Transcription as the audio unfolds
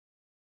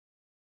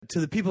To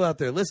the people out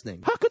there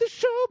listening, how could the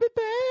show be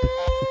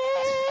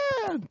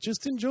bad?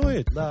 Just enjoy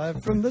it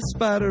live from the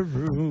Spider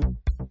Room.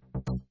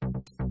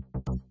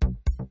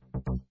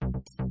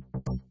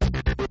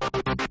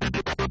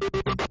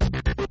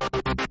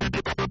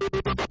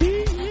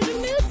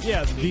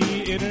 Yeah,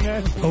 the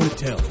internet.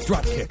 Ponytail,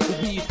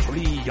 dropkick, We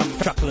three young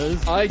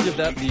chucklers. I give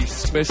that the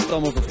Swiss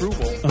thumb of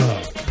approval.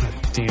 Oh, God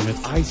damn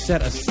it. I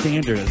set a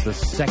standard as the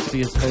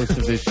sexiest host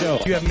of this show.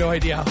 You have no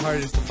idea how hard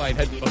it is to find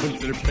headphones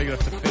that are big enough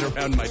to fit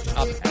around my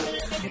top hat.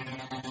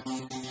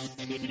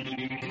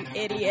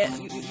 Idiot,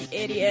 you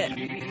idiot,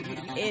 you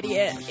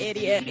idiot,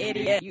 idiot,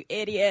 idiot, you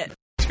idiot.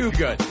 Too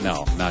good.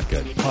 No, not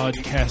good.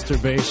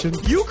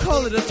 Podcasturbation. You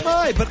call it a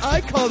tie, but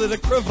I call it a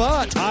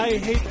cravat. I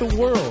hate the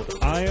world.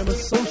 I am a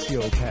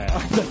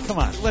sociopath. Come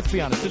on, let's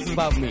be honest. This is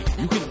about me.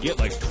 You can get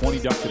like 20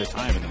 ducks at a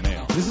time in the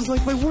mail. This is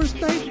like my worst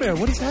nightmare.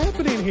 What is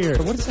happening here?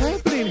 What is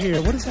happening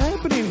here? What is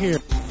happening here?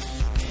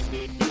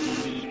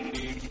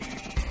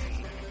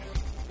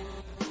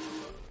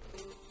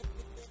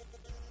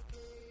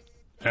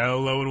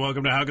 Hello and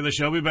welcome to How Can the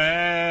Show Be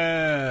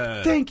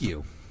Bad? Thank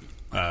you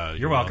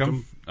You're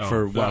welcome.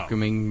 for Oh,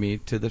 welcoming me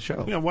to the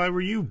show. Yeah, why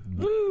were you?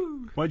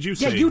 Why'd you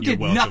say Yeah, you you're did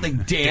welcome, nothing,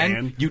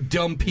 Dan. You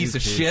dumb piece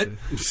of shit.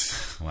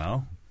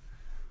 Well,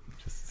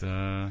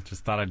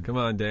 just thought I'd Come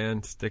on,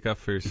 Dan, stick up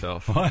for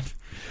yourself. What?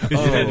 You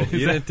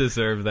didn't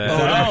deserve that. Oh,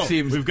 that Oh,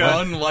 seems we've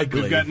got-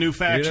 unlikely. We've got new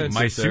factions.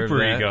 My deserve super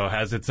that. ego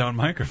has its own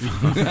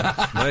microphone.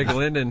 Mike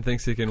Linden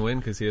thinks he can win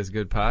because he has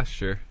good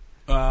posture.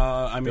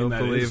 I mean, Don't that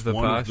believe is the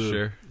one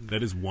posture.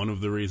 that is one of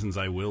the reasons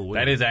I will win.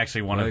 That is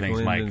actually one of the Mike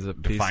things Linden's a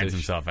Mike piece defines of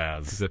himself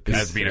he's as, a piece-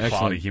 as being a excellent.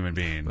 quality human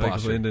being. Mike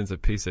Posture. Linden's a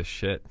piece of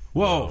shit.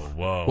 Whoa.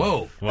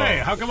 Whoa. Hey,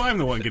 how come I'm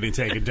the one getting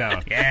taken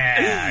down?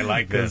 Yeah, I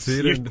like this.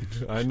 He didn't-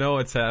 I know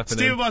what's happening.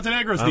 Steve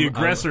Montenegro's the I'm-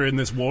 aggressor in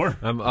this war.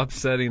 I'm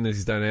upsetting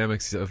these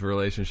dynamics of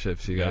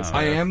relationships you guys have.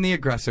 I am the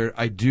aggressor.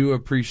 I do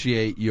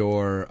appreciate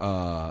your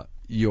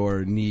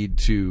need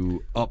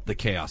to up the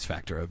chaos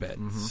factor a bit.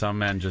 Some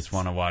men just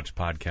want to watch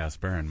podcasts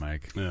burn,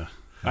 Mike. Yeah.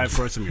 I, of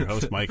course, am your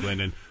host, Mike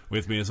Linden.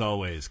 With me, as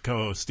always,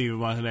 co-host Steven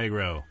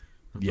Montenegro.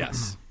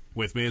 Yes.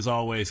 With me, as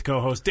always,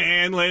 co-host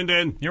Dan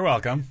Linden. You're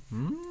welcome.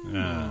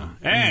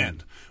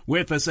 And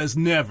with us as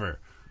never,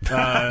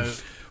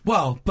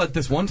 Well, but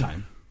this one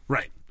time.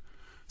 right,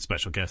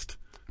 special guest,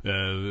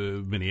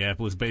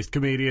 Minneapolis-based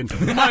comedian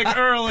Mike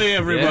Early,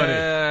 everybody.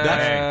 Yeah.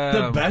 That's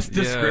the best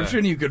Yeah.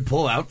 description you could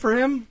pull out for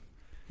him?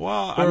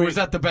 Well, Or was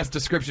that the best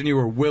description you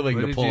were willing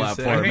What to did pull you out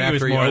say? for I him think it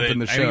was after he more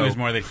opened that, the I think show? it was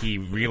more that he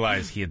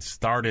realized he had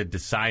started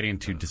deciding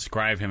to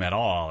describe him at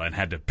all and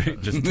had to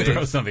just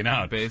throw something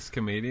out. Bass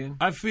comedian?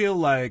 I feel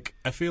like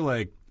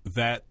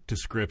that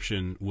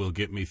description will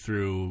get me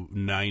through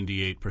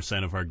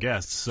 98% of our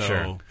guests. So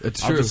Sure.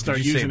 It's I'll true. just start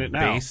Did you using say it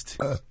now. based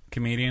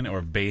comedian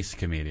or base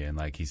comedian?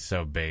 Like he's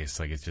so base,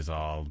 like it's just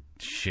all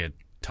shit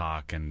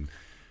talk and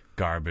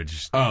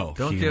garbage. Oh.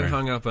 Don't humor. get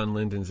hung up on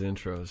Lyndon's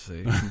intros.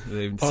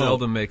 They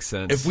seldom make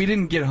sense. If we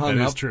didn't get hung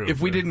That is up, true.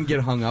 if we didn't get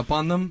hung up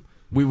on them,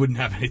 we wouldn't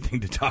have anything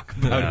to talk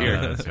about No, here.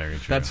 that's very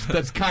true.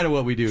 That's kind of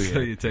what we do So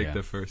here. you take Yeah.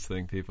 the first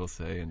thing people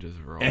say and just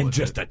roll And with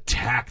just it.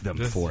 attack them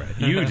for it.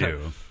 You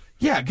do.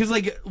 Yeah, because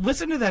like,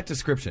 listen to that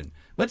description.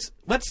 Let's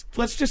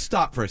just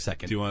stop for a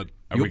second. Do you want?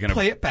 Are You'll we gonna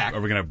play it back.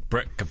 Are we gonna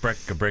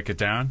break it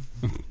down?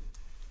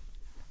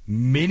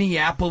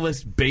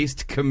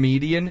 Minneapolis-based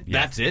comedian.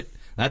 That's it.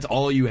 That's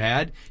all you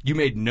had. You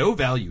made no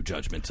value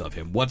judgments of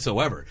him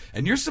whatsoever,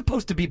 and you're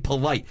supposed to be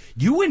polite.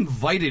 You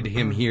invited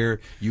him here,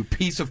 you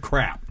piece of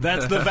crap.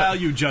 That's the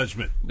value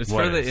judgment. It's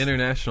What for the is?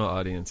 international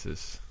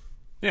audiences.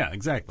 Yeah,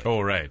 exactly.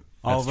 Oh, right.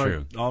 all That's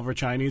of true. our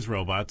Chinese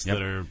robots Yep.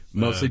 that are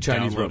Mostly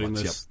Chinese downloading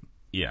robots, This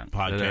Yeah. That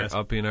podcast. are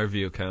upping our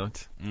view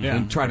count Yeah,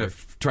 And trying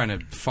to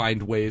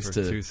find ways for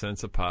to 2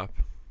 cents a pop.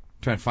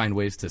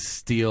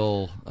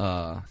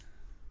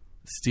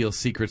 steal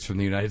secrets from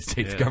the United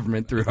States Yeah.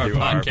 government through our Through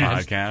our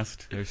podcast.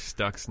 podcast. They're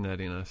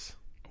Stuxnetting us.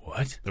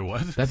 What? There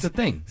was. That's a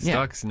thing. Yeah.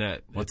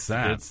 Stuxnet. What's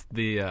It's- that? It's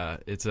the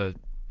it's a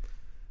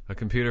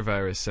computer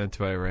virus sent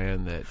to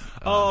Iran that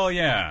Oh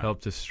yeah.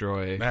 helped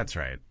destroy. That's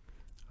right.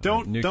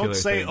 Don't nuclear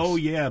say things. "oh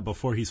yeah"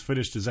 before he's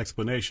finished his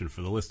explanation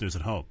for the listeners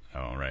at home.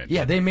 Oh right.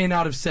 Yeah, they may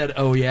not have said,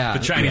 "Oh yeah."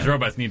 The Chinese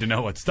robots need to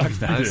know what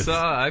Stuxnet is.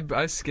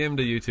 I skimmed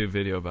a YouTube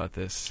video about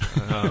this.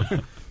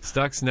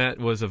 Stuxnet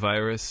was a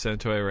virus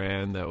sent to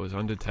Iran that was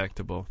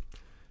undetectable,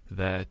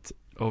 that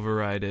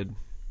overrided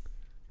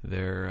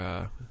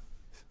their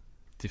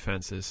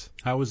defenses.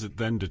 How was it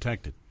then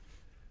detected?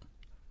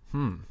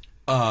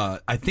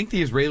 I think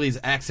the Israelis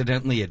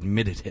accidentally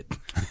admitted it.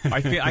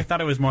 I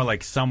thought it was more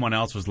like someone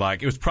else was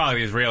like, it was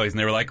probably the Israelis, and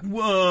they were like,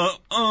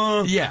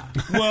 whoa, Yeah.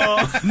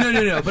 well.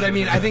 No. But I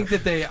mean, I think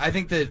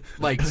that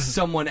like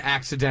someone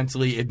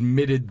accidentally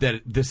admitted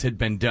that this had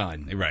been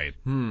done, Right.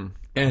 and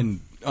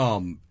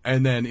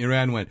then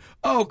Iran went,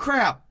 "Oh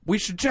crap, we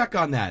should check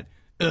on that."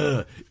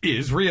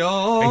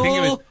 Israel.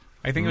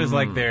 I think it was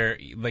like their.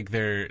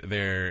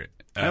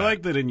 I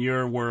like that in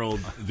your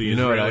world, the You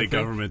know what I Israeli think?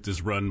 government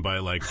is run by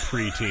like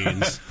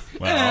preteens.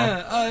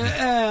 Well,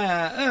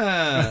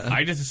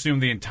 I just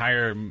assumed the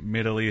entire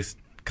Middle East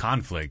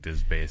conflict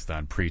is based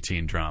on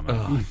preteen drama,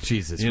 Oh,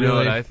 Jesus. You know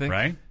really? what I think?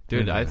 right?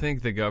 Dude, I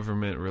think the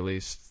government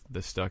released the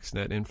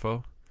Stuxnet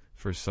info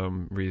for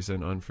some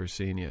reason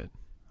unforeseen yet.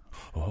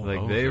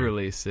 They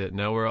released it.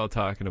 Now we're all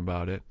talking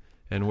about it.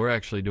 And we're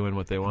actually doing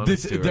what they want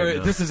us to right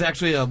now. This is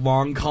actually a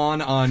long con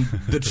on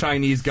the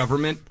Chinese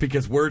government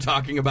because we're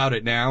talking about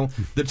it now.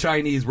 The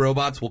Chinese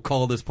robots will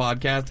call this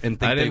podcast and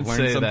think I they've didn't learned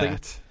say something.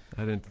 that.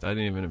 I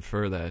didn't even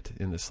infer that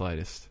in the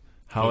slightest.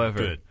 However,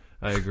 good.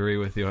 I agree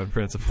with you on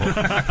principle.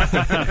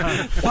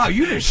 Wow,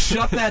 you just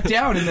shut that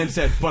down and then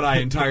said, but I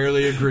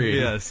entirely agree.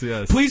 Yes.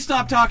 Please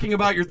stop talking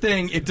about your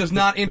thing. It does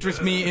not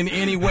interest me in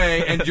any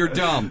way, and you're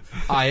dumb.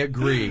 I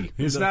agree.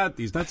 He's not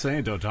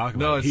saying don't talk about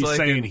No, it. it's He's like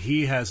saying in-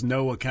 he has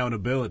no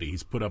accountability.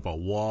 He's put up a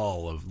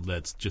wall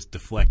that's just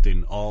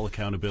deflecting all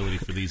accountability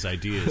for these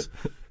ideas,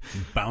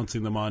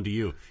 bouncing them onto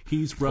you.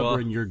 He's rubber Well-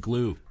 and you're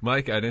glue.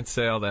 Mike, I didn't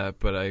say all that,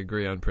 but I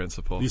agree on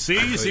principle. You see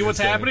you're what's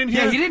saying. happening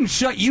here? Yeah, he didn't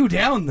shut you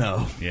down,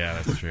 though. Yeah,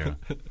 that's true.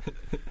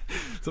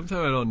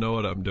 Sometimes I don't know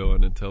what I'm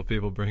doing until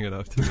people bring it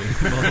up to me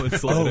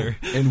moments later.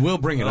 And we'll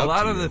bring it A up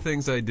lot to of you. the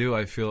things I do,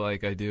 I feel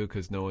like I do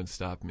because no one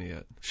stopped me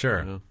yet. Sure.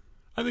 You know?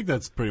 I think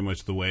that's pretty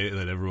much the way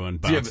that everyone you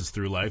have- bounces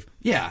through life.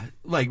 Yeah,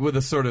 like with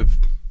a sort of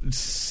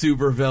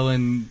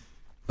supervillain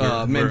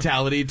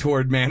mentality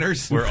toward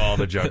manners. We're all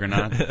the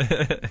juggernaut.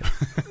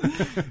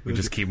 We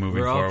just keep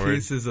moving We're all forward.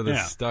 pieces of the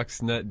Yeah.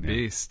 Stuxnet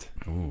beast.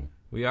 Ooh.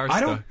 We are. I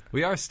don't-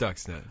 We are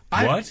Stuxnet.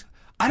 What?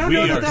 I don't We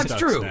know are that that's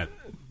true. Stuxnet.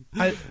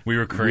 We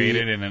were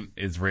created in an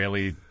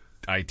Israeli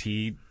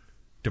IT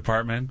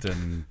department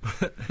and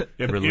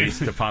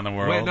released upon the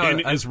world. Wait, no.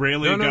 In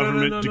Israeli no,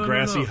 government, no, no,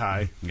 Degrassi no.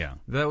 High. Yeah.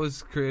 That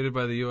was created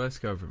by the U.S.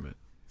 government.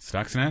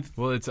 Stuxnet?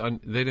 Well,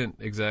 they didn't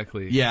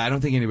exactly. Yeah, I don't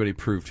think anybody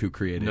proved who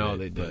created it. No,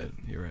 they didn't.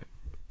 You're right.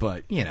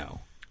 But, you know,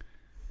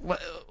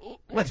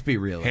 let's be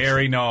realistic.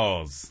 Harry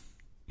Knowles.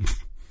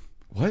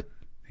 What?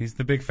 He's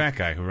the big fat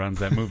guy who runs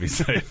that movie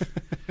site.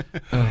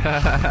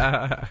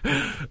 I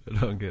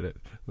don't get it.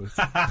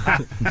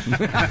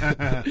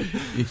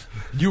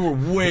 You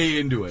were way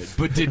into it,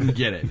 but didn't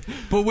get it.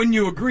 But when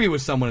you agree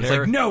with someone, it's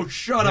Harry- like, no,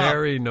 shut up.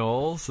 Harry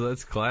Knowles.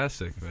 That's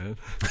classic, man.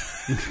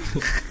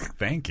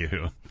 Thank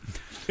you.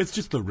 It's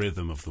just the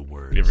rhythm of the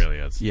words. It really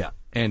is. Yeah,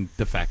 and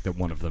the fact that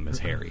one of them is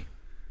Harry.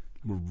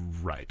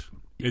 Right.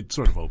 It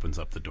sort of opens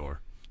up the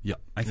door. Yep.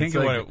 I think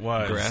It's what like it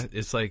was.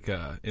 it's like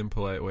a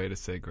impolite way to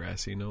say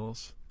grassy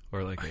knolls,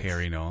 or like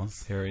Harry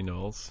Knowles. Harry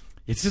Knowles.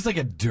 It's just like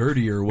a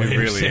dirtier way It of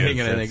really saying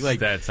is. it, I think. Like,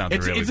 That sounds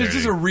it's, really it's just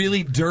dirty. a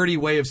really dirty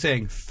way of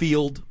saying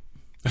field.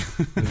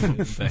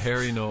 The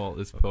Harry Knoll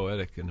is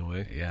poetic in a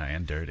way. Yeah,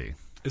 and dirty.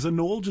 Is a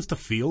knoll just a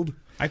field?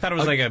 I thought it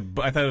was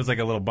I thought it was like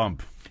a little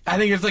bump. I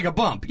think it's like a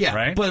bump, yeah.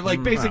 Right? But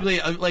like basically,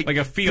 like Like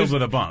a field there's-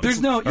 with a bump. There's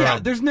no, Or yeah. a-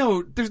 There's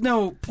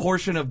no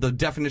portion of the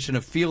definition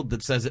of field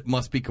that says it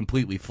must be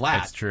completely flat.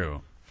 That's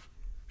true.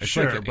 It's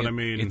Sure, like but I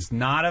mean- it's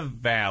not a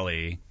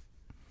valley.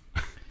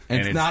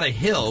 And it's not a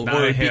hill, it's not or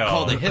a it'd be hill.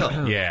 called a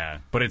hill. Yeah,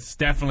 but it's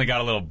definitely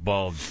got a little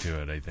bulge to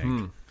it, I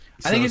think.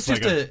 I think it's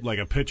just like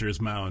a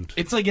pitcher's mound,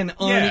 it's like an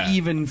Yeah.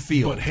 uneven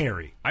field. but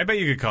hairy. I bet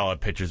you could call it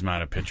pitcher's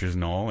mound a pitcher's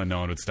knoll and no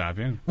one would stop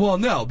you. Well,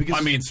 no, because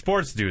I mean,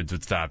 sports dudes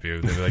would stop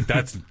you. They'd be like,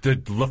 that's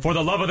for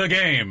the love of the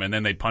game. And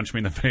then they'd punch me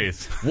in the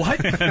face. what?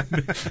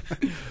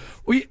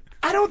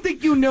 I don't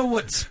think you know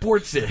what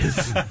sports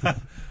is.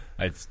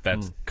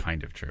 That's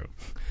kind of true.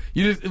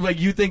 You just like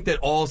you think that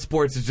all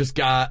sports is just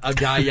got a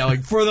guy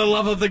yelling for the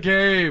love of the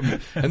game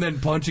and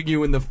then punching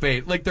you in the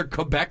face like they're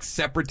Quebec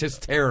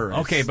separatist terrorists.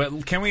 Okay,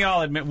 but can we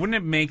all admit, wouldn't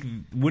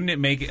it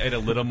make it a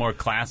little more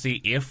classy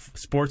if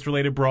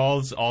sports-related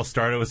brawls all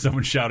started with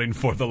someone shouting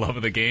for the love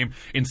of the game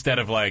instead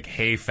of like,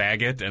 hey,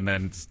 faggot, and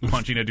then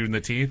punching a dude in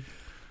the teeth?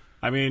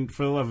 I mean,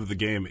 for the love of the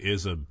game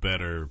is a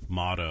better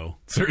motto.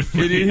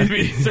 Certainly. I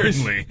mean,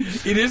 certainly.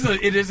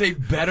 it is a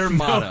better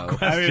motto.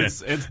 I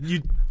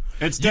mean,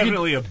 it's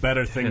definitely a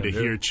better thing to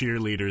hear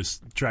cheerleaders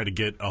try to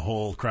get a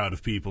whole crowd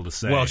of people to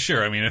say. Well,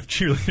 sure. I mean, if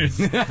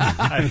cheerleaders...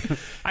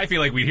 I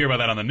feel like we'd hear about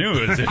that on the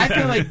news. I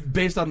feel like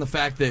based on the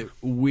fact that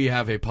we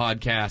have a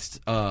podcast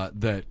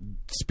that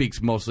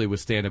speaks mostly with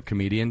stand-up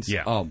comedians,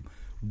 Yeah.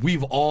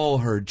 We've all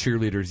heard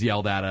cheerleaders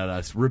yell that at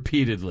us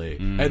repeatedly,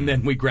 and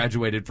then we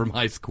graduated from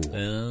high school.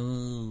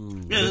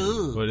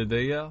 What did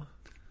they yell?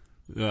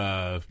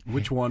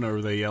 which one are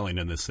they yelling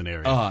in this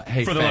scenario?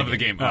 Hey, For the love of the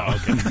game. Oh,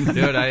 okay.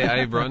 Dude,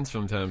 I run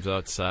sometimes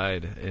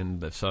outside in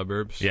the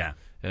suburbs. Yeah.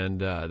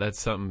 And that's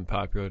something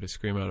popular to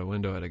scream out a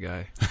window at a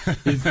guy.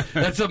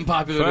 That's something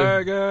popular.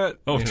 Faggot!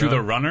 Oh, You to know?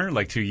 the runner?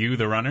 Like to you,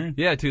 the runner?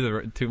 Yeah,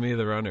 to me,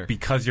 the runner.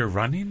 Because you're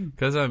running?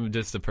 Because I'm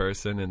just a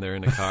person and they're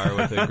in a car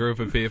with a group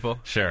of people.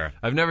 Sure.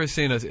 I've never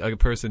seen a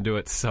person do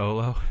it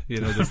solo,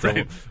 just Right.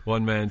 a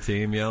one-man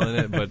team yelling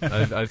it. But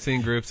I've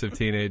seen groups of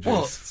teenagers.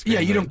 Well, scream yeah,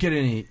 you it.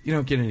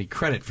 don't get any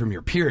credit from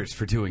your peers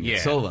for doing Yeah. it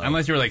solo.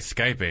 Unless you're like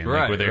Skyping, like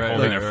Right, where they're right,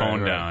 holding right, their right,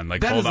 phone right. down.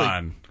 Like, That hold is like-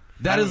 on.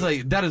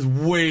 that is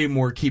way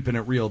more keeping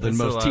it real than That's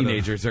a most lot of-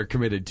 teenagers are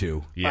committed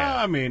to.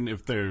 Yeah. I mean,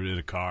 if they're in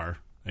a car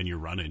and you're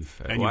running,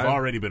 and Why- you've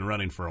already been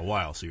running for a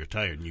while, so you're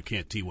tired and you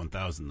can't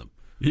T1000 them.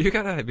 You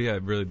gotta be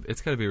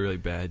it's gotta be a really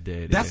bad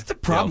day. That's the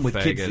problem with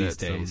kids faggot these at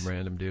days. Some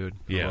random dude.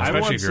 Yeah, I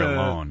especially once, if you're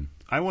alone.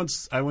 I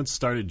once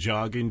started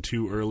jogging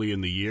too early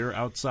in the year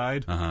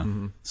outside,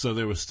 so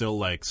there was still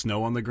like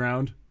snow on the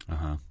ground,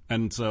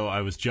 and so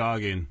I was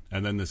jogging,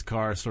 and then this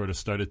car sort of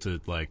started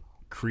to like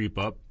creep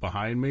up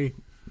behind me,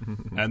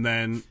 and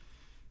then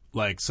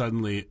like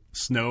suddenly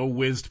snow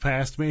whizzed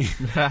past me.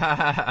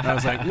 I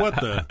was like, "What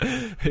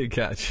the? He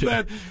got you.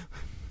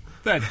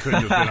 That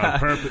couldn't have been on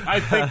purpose." I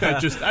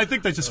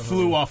think that just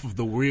flew off of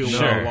the wheel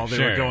Sure, while they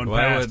sure. were going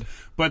Why past. would-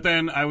 But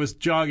then I was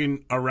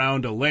jogging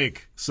around a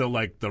lake, so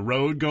like the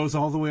road goes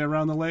all the way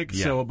around the lake.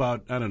 Yeah. So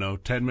about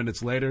 10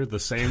 minutes later, the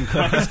same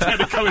car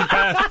started coming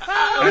past,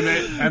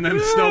 and then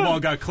the snowball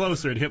got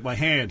closer and hit my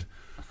hand,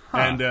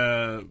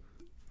 and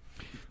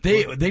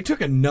They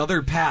took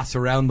another pass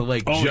around the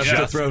lake Oh, just to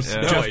yes. throw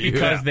snow Just at you.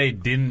 because they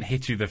didn't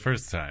hit you the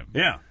first time.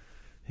 yeah.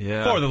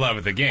 Yeah. For the love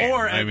of the game.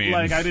 Or I mean,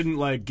 like I didn't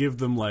like give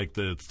them like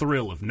the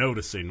thrill of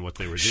noticing what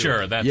they were doing.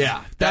 sure, that's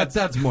Yeah,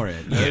 that's more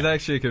it. It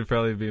actually could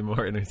probably be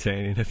more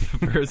entertaining if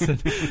the person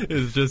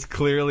is just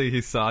clearly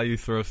he saw you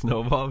throw a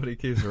snowball, but he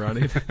keeps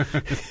running.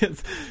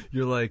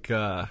 You're like,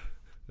 I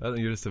don't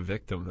know, you're just a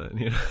victim then.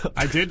 You know?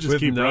 I did just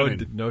With keep no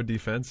running. no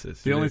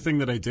defenses. The You only did- thing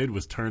that I did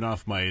was turn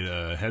off my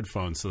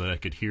headphones so that I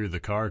could hear the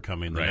car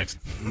coming the Right. next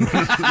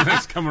the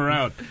next come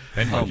around.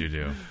 Then what'd you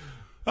do?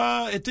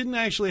 It didn't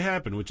actually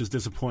happen, which is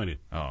disappointing.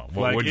 Oh,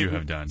 what Like, would you it-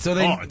 have done? So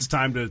they It's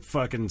time to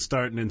fucking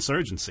start an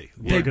insurgency.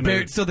 We're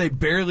gonna, so they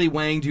barely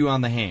wanged you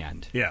on the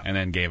hand, yeah. and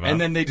then gave up. and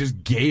then they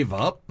just gave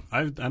up.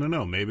 I don't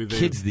know. Maybe they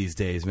Kids these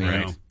days,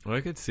 man. Right. Well,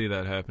 I could see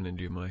that happening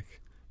to you, Mike,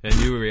 and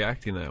you were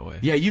reacting that way.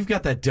 Yeah, you've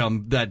got that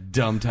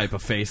dumb type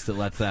of face that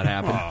lets that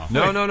happen. Aw.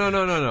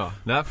 No.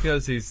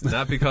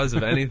 Not because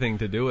of anything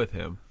to do with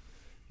him.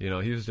 You know,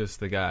 he was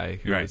just the guy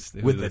who Right. was,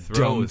 who With the a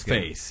throw dumb was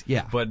gonna- face.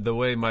 Yeah. But the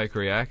way Mike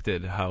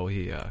reacted, how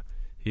he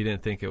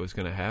didn't think it was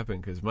going to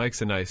happen because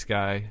Mike's a nice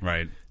guy.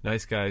 right.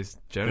 Nice guys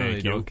generally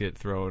Thank you. don't get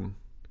thrown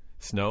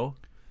snow.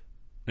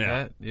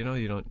 Yeah. That, you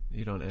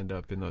don't end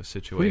up in those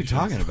What are you situations.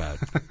 talking about?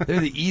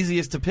 They're the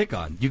easiest to pick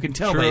on. You can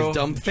tell by his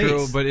dumb face.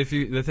 True, but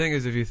the thing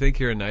is, if you think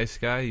you're a nice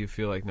guy, you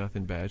feel like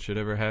nothing bad should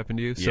ever happen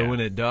to you. So Yeah. when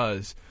it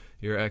does,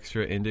 you're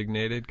extra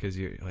indignated because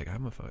you're like,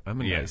 I'm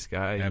a Yeah, nice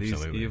guy. And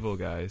absolutely. these evil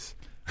guys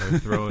are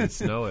throwing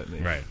snow at me.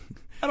 Right.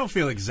 I don't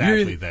feel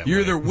exactly you're that you're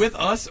way. either with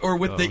us or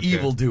with the okay.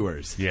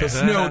 evildoers, Yeah. the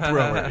snow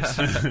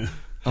throwers.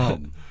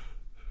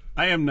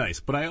 I am nice,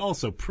 but I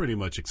also pretty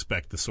much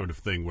expect the sort of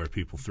thing where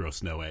people throw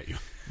snow at you.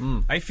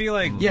 I feel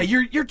like. Yeah,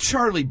 you're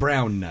Charlie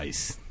Brown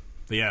nice.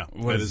 Yeah,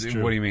 What, that is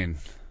true. what do you mean?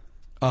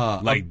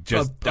 Like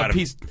just a out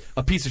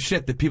of- piece of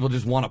shit that people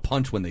just want to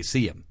punch when they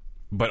see him.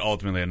 But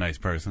ultimately a nice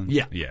person?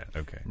 Yeah. Yeah,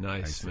 okay. I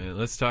Nice, see. man.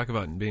 Let's talk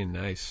about being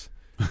nice.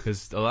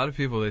 Because a lot of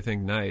people, they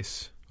think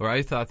nice, or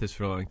I thought this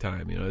for a long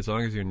time, you know, as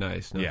long as you're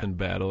nice, Yeah. nothing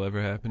bad will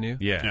ever happen to you.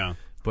 Yeah. Yeah.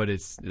 But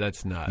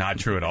that's not. Not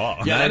true at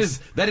all. Yeah, Nice-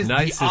 that is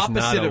nice the is not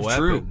opposite a of weapon.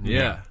 true.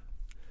 Yeah.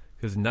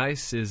 Because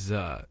nice is,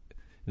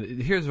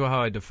 here's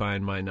how I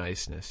define my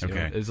niceness. You know?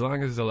 Okay. As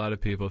long as a lot of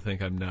people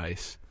think I'm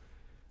nice,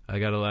 I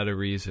got a lot of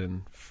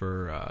reason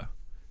for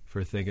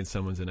thinking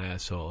someone's an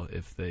asshole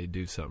if they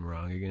do something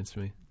wrong against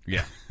me.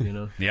 Yeah. You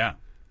know? Yeah.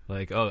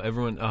 Like,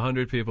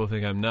 100 people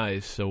think I'm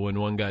nice, so when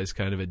one guy's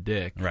kind of a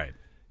dick, Right.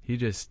 he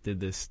just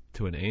did this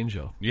to an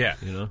angel. Yeah.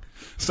 You know?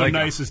 So Like-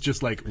 nice is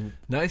just like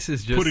Nice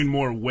is just... putting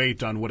more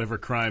weight on whatever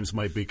crimes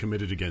might be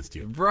committed against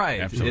you. Right.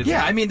 Absolutely. It's-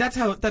 Yeah, I mean that's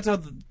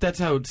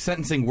how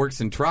sentencing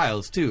works in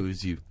trials too.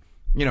 Is you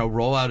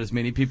roll out as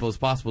many people as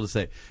possible to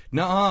say,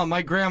 "No,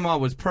 my grandma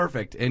was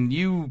perfect, and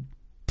you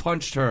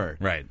punched her,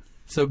 Right.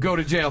 so go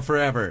to jail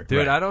forever." Dude,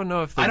 Right. I don't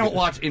know if... I don't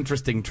watch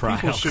interesting People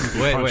trials. shouldn't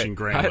be Wait, punching wait.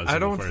 grandmas I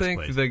in don't the first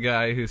think place. the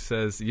guy who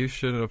says you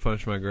shouldn't have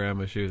punched my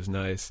grandma, she was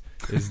nice,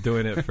 is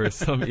doing it for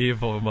some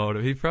evil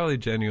motive. He probably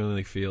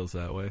genuinely feels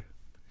that way.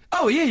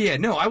 Oh yeah.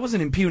 No, I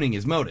wasn't impugning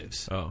his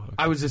motives. Oh, okay.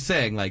 I was just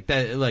saying like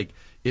that. Like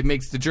it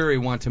makes the jury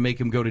want to make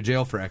him go to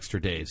jail for extra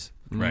days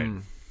Right.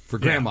 for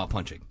grandma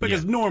punching.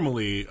 Because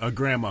normally a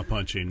grandma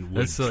punching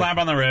would... That's like- Slap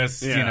on the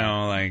wrist, Yeah. you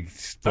know, like,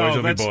 boys Oh, will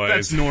be that's, boys.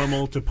 that's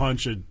normal to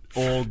punch an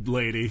old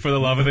lady. For the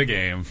love of the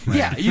game.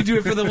 Yeah, you do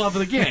it for the love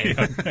of the game.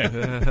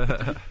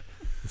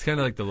 It's kind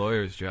of like the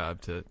lawyer's job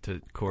to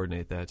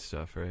coordinate that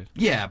stuff, right?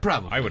 Yeah,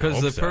 probably. I would Because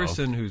hope the so.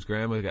 person whose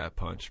grandma got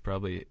punched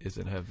probably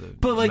isn't have the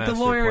But like master the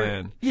lawyer,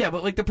 plan. yeah,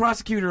 but like the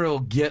prosecutor will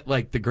get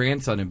like the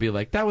grandson and be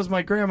like, "That was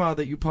my grandma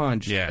that you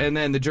punched," Yeah. and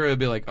then the jury will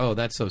be like, "Oh,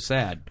 that's so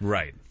sad."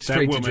 Right.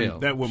 Straight to jail.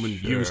 That woman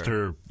Sure, used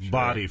her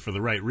body for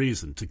the right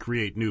reason, to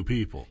create new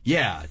people.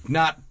 Yeah,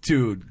 not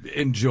to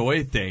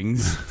enjoy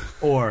things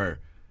or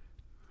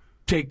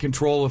take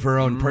control of her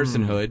own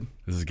personhood.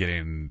 This is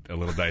getting a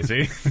little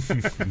dicey.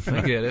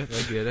 I get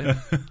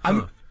it.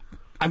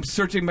 I'm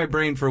searching my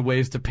brain for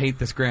ways to paint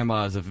this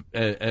grandma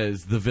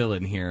as the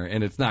villain here,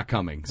 and it's not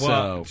coming.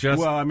 Well, So, just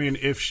Well, I mean,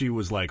 if she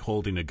was like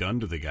holding a gun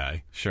to the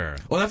guy. sure.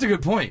 well, that's a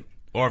good point.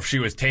 Or if she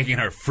was taking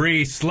her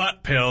free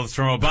slut pills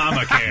from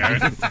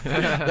Obamacare.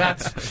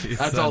 That's You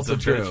that's sons also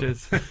of true.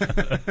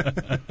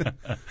 bitches.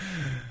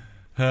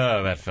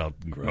 Oh, that felt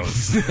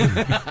gross. All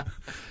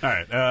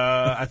right.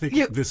 I think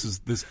Yeah.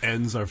 this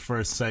ends our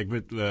first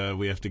segment.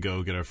 We have to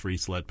go get our free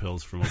slut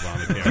pills from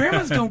Obamacare.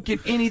 Grandmas don't get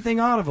anything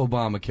out of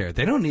Obamacare.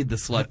 They don't need the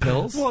slut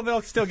pills. Well,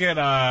 they'll still get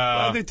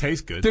Well, they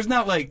taste good. There's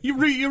not like You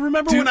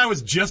remember when I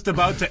was just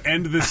about to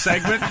end this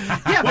segment?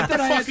 yeah, what but the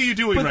then fuck are you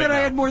doing But right then now? I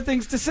had more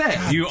things to say.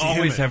 You damn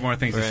always it. have more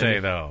things to say,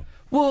 though.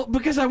 Well,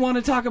 because I want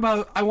to talk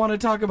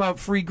about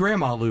free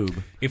grandma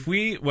lube. If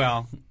you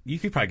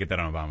could probably get that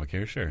on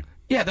Obamacare, sure.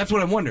 Yeah, that's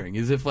what I'm wondering.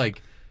 Is if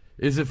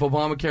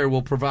Obamacare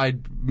will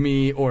provide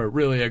me or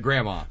really a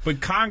grandma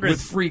But Congress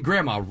with free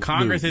grandma lube.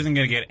 isn't going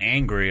to get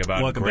angry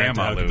about Welcome back to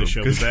grandma How Could lube. the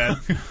Show Be Bad?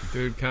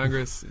 Dude,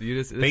 Congress,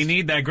 They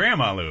need that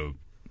grandma lube.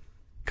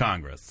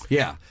 Congress.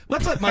 Yeah,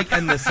 let's let Mike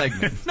end this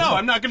segment. No,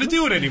 I'm not going to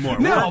do it anymore.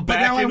 No, We're but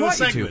back now I into want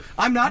the you segment. to.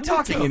 I'm not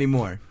talking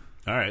anymore.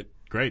 All right,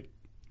 great.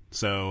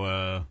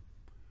 So,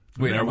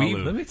 Wait, are grandma we?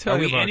 lube. Let me tell Are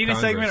you we about ending a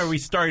Congress. segment, or are we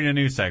starting a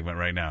new segment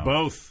right now?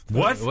 both?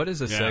 What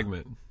is a Yeah.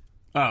 segment?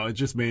 Oh, it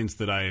just means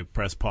that I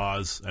press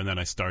pause and then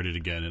I start it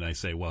again and I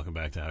say, "Welcome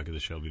back to How Could the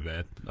Show Be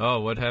Bad?"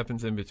 Oh, what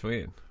happens in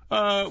between?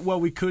 Well,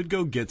 we could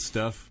go get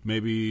stuff.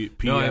 Maybe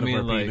pee No, out I of mean,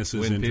 our like, penises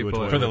when into a people are-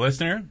 toilet. For the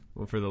listener?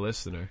 Well, for the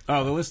listener.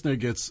 Oh, the listener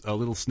gets a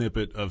little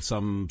snippet of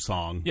some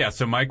song. Yeah,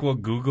 so Mike will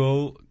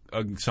Google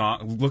a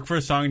song, look for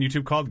a song on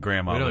YouTube called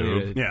Grandma We don't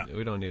Lube. need to, Yeah.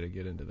 we don't need to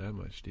get into that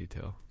much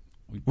detail.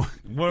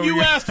 What are You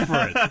we- asked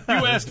for it.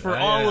 You asked for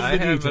all of the I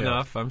have detail.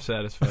 enough. I'm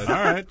satisfied.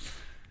 All right,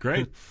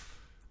 great.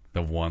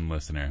 The one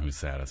listener who's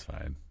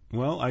satisfied.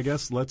 Well, I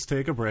guess let's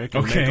take a break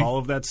and Okay. make all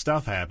of that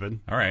stuff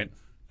happen, All right.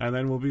 and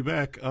then we'll be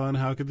back on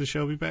How Could the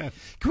Show Be Bad?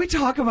 Can we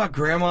talk about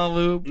grandma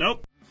lube?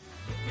 Nope.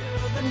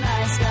 The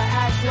nice guy,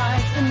 act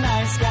like the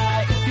nice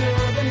guy. If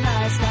you're the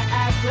nice guy,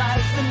 act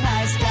like the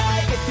nice guy.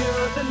 If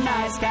you're the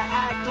nice guy,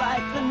 act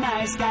like the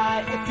nice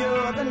guy. If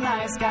you're the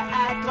nice guy,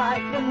 act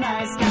like the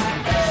nice guy.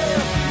 If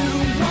you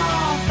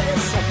want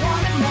this, I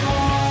want it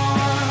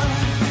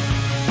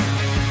more.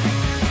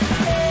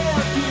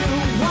 If you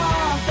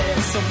want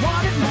this, I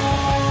want it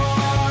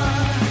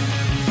more.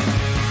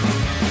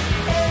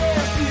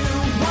 If you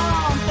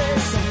want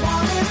this, I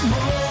want it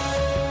more.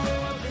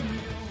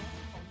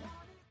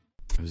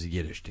 It was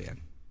Yiddish,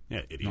 Dan.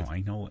 Yeah, idiot. No, I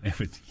know it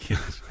was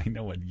Yiddish. I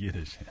know what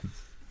Yiddish is.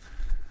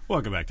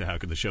 Welcome back to How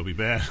Could the Show Be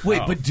Bad?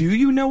 Wait, but do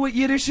you know what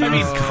Yiddish is? I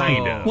mean,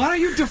 kind of. Why don't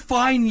you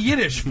define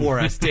Yiddish for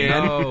us,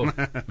 Dan? No.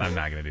 I'm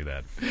not going to do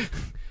that.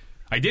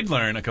 I did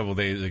learn a couple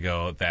days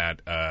ago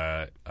that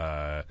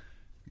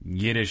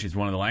Yiddish is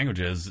one of the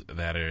languages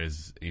that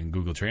is in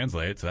Google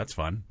Translate, so that's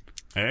fun.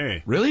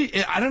 Hey, Really?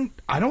 I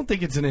don't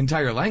think it's an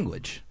entire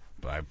language.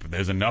 But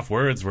there's enough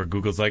words where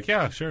Google's like,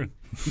 yeah, sure.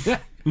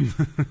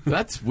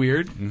 That's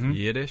weird.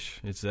 Yiddish?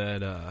 Is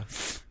that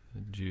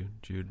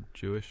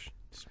Jewish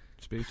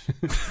speech?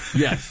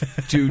 Yes,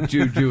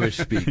 Jewish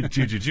speak.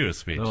 Jewish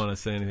speech. I don't want to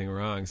say anything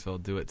wrong, so I'll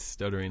do it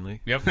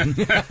stutteringly. Yep.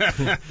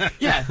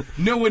 Yeah,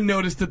 no one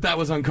noticed that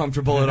was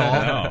uncomfortable at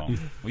all. No.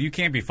 Well, you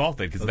can't be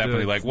faulted because I'll that do would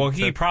be it. like, well,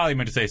 he probably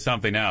meant to say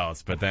something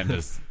else, but then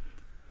just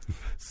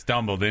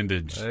stumbled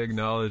into. I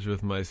acknowledge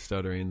with my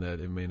stuttering that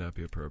it may not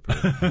be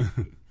appropriate.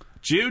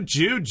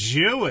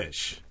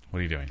 Jewish. What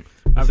are you doing?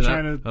 I'm Listen,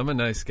 trying to. I'm a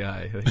nice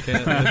guy. They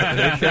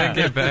can't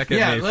get back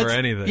at me for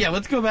anything. Yeah,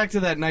 let's go back to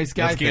that nice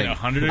guy Let's get thing.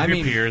 100 of I your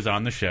mean, peers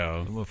on the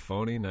show. I'm a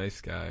phony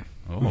nice guy.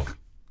 Oh.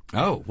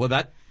 Oh, well,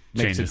 that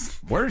makes Changes.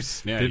 it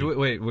worse. Yeah, Did we,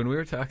 wait, when we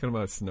were talking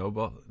about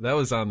Snowball, that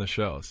was on the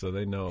show, so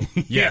they know.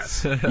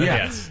 Yes.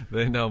 Yes.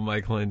 They know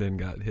Mike Linden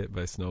got hit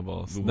by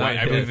snowballs. Not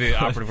I believe hit, the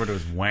operative word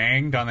was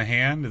wanged on the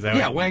hand. Is that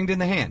Yeah, what? wanged in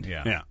the hand.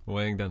 Yeah. Yeah.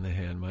 wanged on the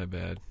hand. My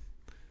bad.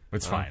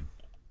 It's fine.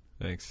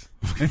 Thanks.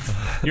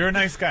 You're a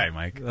nice guy,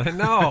 Mike. I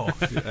know,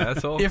 you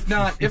asshole. If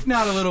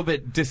not a little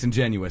bit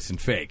disingenuous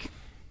and fake.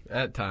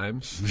 At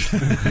times,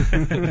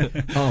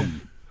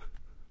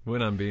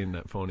 when I'm being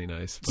that phony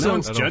nice. But No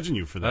one's I don't- judging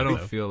you for that, I don't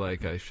though. feel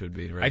like I should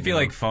be. Right I feel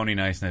now. like phony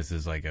niceness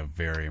is like a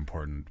very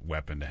important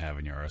weapon to have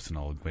in your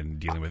arsenal when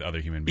dealing with other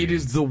human It beings.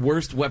 is the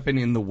worst weapon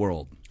in the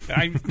world.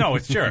 No,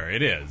 it's sure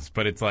it is,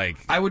 but it's like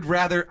I would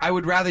rather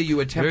you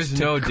attempt There's to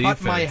no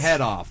cut my defense.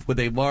 head off with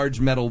a large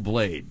metal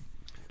blade.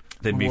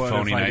 then be What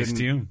phony if I nice to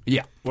didn't- you.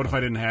 Yeah. What if I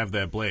didn't have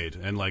that blade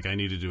and like I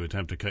needed to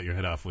attempt to cut your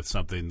head off with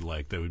something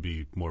like that would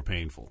be more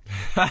painful?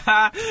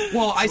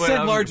 Well, I said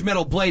I'm- large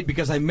metal blade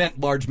because I meant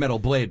large metal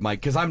blade,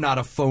 Mike, because I'm not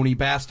a phony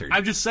bastard.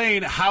 I'm just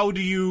saying, how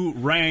do you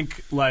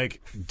rank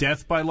like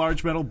death by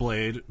large metal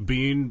blade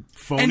being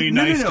phony and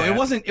no, nice? no, to-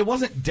 it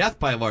wasn't death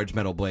by large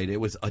metal blade. It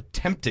was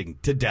attempting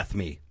to death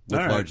me with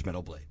All right. large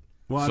metal blade.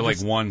 Well, So I'm like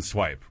just- one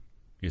swipe.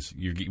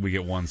 We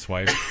get one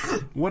swipe.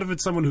 what if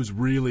it's someone who's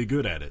really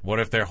good at it? What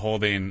if they're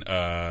holding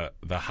the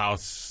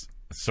house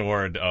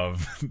sword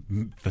of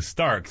the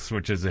Starks,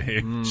 which is a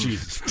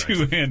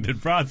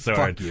two-handed broadsword?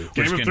 Fuck you. which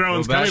Game of can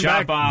Thrones coming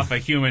chop back. off a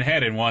human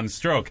head in one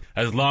stroke,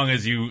 as long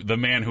as the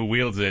man who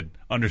wields it,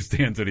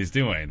 understands what he's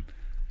doing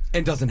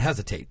And doesn't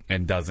hesitate.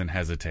 and doesn't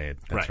hesitate.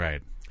 That's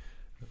Right.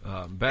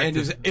 right. back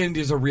And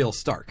is a real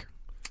Stark.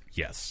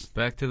 Yes.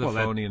 back to the Well,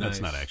 phony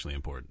that's nice. not actually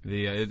important.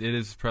 It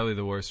is probably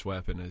the worst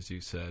weapon, as you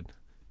said,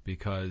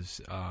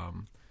 because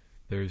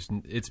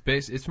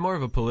It's more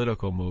of a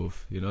political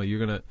move. You know,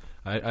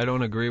 I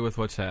don't agree with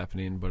what's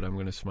happening, but I'm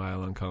gonna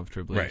smile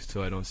uncomfortably Right.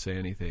 so I don't say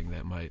anything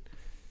that might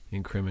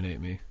incriminate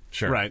me.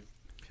 Sure. Right.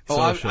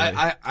 Socially.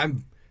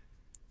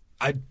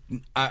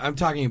 I'm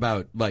talking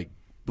about like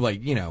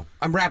you know,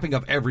 I'm wrapping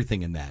up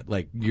everything in that.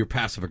 Like you're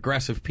passive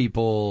aggressive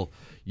people.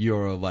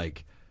 You're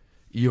like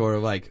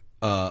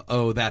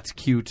oh that's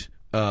cute.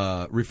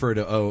 Refer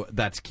to oh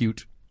that's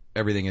cute.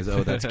 Everything is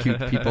oh that's cute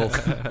people.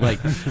 Like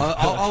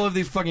all of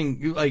these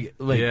fucking like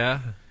Yeah.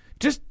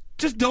 just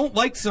don't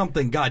like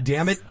something. God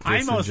damn it.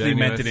 I mostly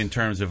meant Disingenuous. it in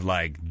terms of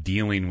like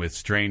dealing with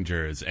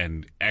strangers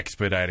and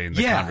expediting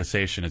the Yeah.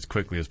 conversation as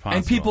quickly as possible.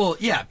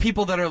 And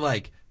people that are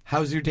like,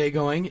 how's your day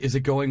going? Is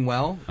it going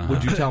well?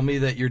 Would you tell me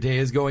that your day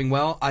is going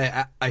well?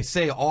 I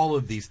say all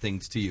of these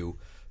things to you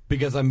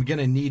because I'm going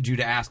to need you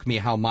to ask me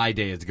how my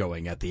day is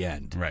going at the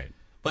end. Right.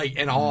 Like,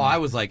 and I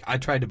was like, I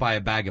tried to buy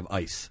a bag of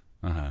ice.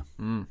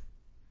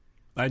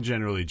 I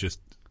generally just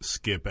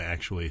skip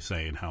actually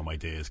saying how my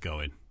day is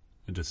going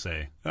and just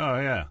say, "Oh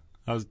yeah,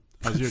 how's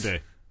your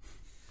day?"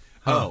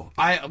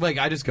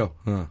 I just go,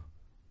 huh.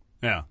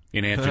 Yeah,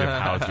 In answer to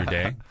how's your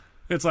day?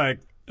 it's like,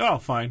 "Oh,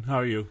 fine. How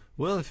are you?"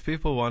 Well, if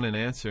people want an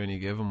answer and you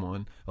give them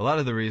one, a lot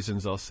of the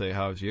reasons I'll say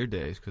how's your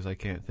day is because I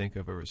can't think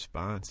of a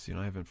response. You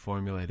know, I haven't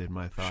formulated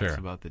my thoughts Sure.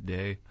 about the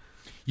day.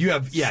 You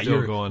have,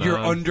 Still going you're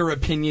on. under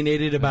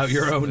opinionated about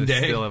your own I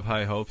day. still have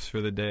high hopes for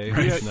the day. You,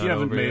 It's you not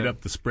haven't over made yet.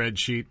 up the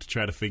spreadsheet to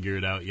try to figure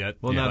it out yet.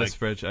 Well, Yeah, not like, a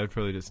spreadsheet. I'd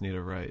probably just need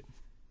to write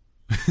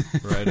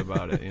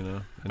about it, you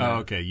know. And Oh, then-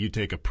 okay. You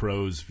take a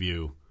pros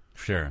view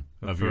Sure.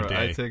 of your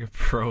day. I take a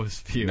pros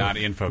view, Not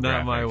infographics,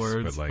 not my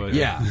words, but but, like-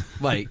 Yeah,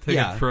 like take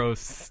yeah. a pro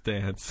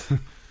stance.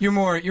 You're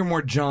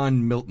more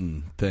John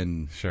Milton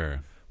than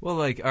Sure. Well,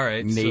 like, all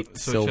right, Nate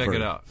so check Silver.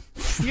 it out.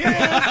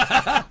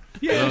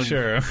 Yeah,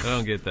 sure. I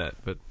don't get that,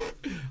 but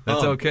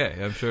that's okay.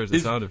 I'm sure it's a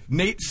sound of.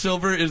 Nate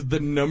Silver is the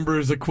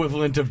numbers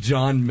equivalent of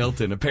John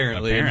Milton,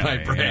 apparently in my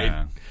Apparently, brain.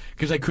 yeah.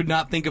 Because I could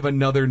not think of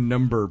another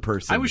number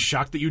person. I was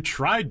shocked that you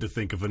tried to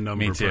think of a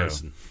number Me too.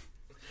 person.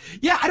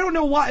 Yeah, I don't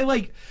know why.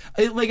 Like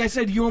I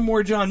said, you're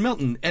more John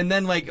Milton, and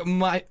then like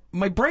my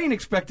brain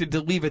expected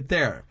to leave it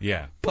there.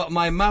 Yeah. But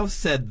my mouth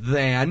said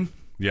 "than,"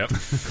 Yep.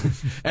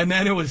 and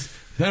then it was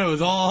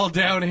all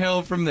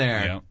downhill from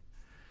there. Yep.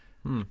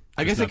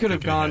 I guess I not could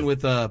have thinking gone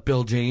ahead. with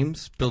Bill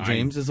James. Bill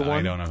James is the one.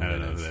 I don't know who I don't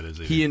know that who is. that is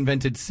either. He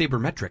invented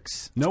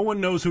sabermetrics. No one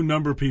knows who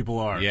number people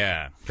are.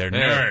 Yeah. They're Hey,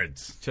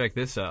 nerds. Check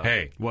this out.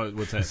 Hey.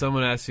 What's that?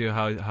 Someone asks you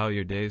how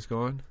your day's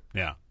going,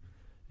 Yeah.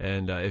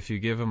 and if you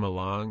give them a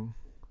long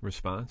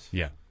response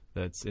Yeah.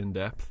 that's in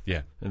depth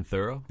Yeah. and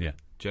thorough, Yeah.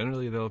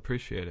 generally they'll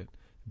appreciate it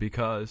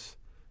because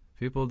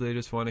people, they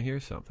just want to hear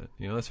something.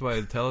 You know, that's why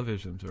the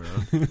television's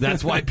around.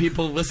 That's why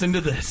people listen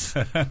to this.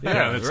 Yeah,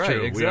 that's right,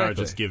 true. We are exactly.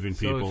 just giving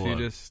So if people you a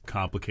just-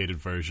 complicated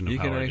version of You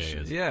how can our day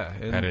actually, is. yeah.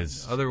 And That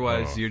is-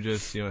 otherwise, oh. you're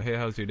just, you know, hey,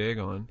 how's your day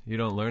going? You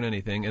don't learn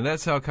anything, and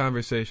that's how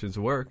conversations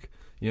work.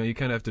 You know, you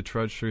kind of have to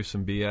trudge through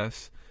some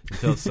BS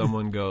until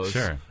someone goes,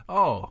 Sure.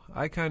 "Oh,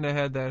 I kind of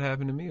had that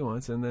happen to me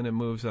once," and then it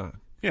moves on.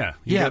 Yeah,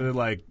 Yeah.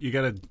 you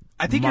gotta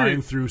I think mine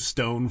you're- through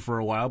stone for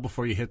a while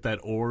before you hit that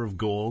ore of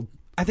gold.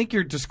 I think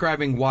you're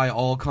describing why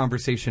all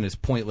conversation is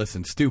pointless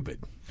and stupid.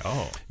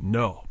 Oh.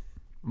 No,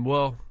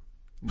 well,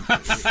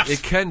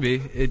 it can be,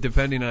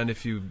 depending on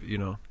if you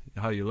know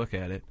how you look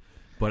at it.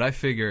 But I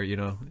figure, you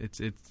know, it's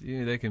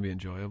they can be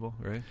enjoyable,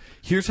 right?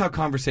 Here's how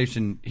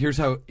conversation. Here's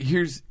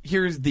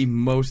the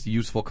most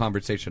useful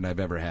conversation I've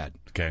ever had.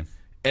 Okay.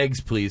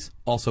 Eggs, please.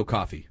 Also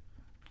coffee.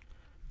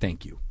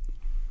 Thank you.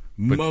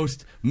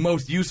 Most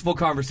useful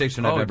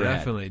conversation I've ever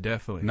Definitely.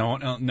 No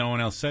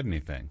one else said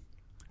anything. had.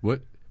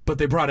 What? But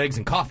they brought eggs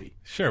and coffee.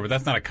 Sure, but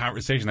that's not a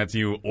conversation. That's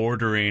you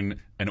ordering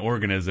an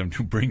organism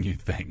to bring you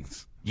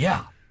things.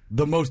 Yeah.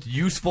 The most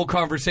useful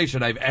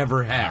conversation I've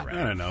ever had.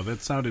 I don't know.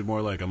 That sounded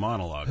more like a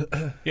monologue.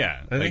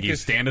 Yeah. Like think you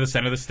it's- stand at the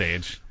center of the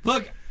stage.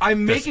 Look,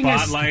 I'm The making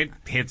spotlight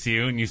hits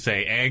you and you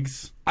say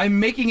eggs. I'm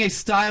making a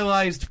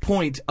stylized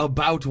point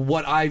about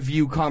what I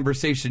view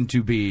conversation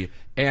to be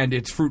and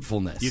its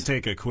fruitfulness. You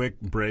take a quick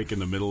break in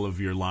the middle of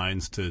your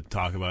lines to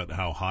talk about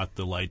how hot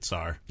the lights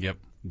are. Yep.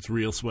 It's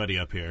real sweaty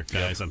up here,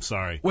 guys. I'm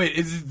sorry. Wait,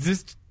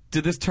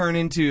 did this turn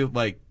into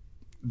like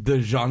the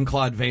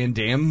Jean-Claude Van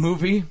Damme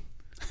movie?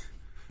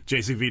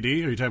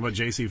 JCVD? Are you talking about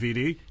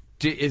JCVD?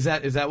 Is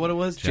that what it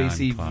was?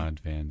 Jean-Claude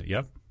Van.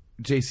 Yep.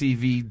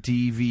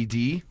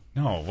 JCVDVD?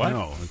 No, what?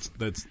 No,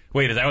 that's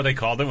Wait, is that what they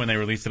called it when they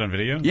released it on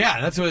video?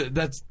 Yeah, that's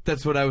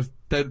what I was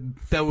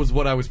that was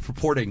what I was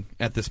purporting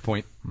at this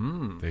point.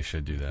 They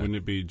should do that. wouldn't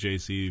it be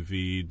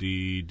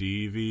JCVD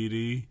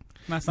DVD?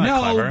 That's not No,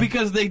 clever.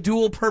 because they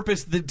dual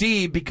purpose the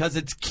D because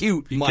it's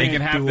cute. they Mike.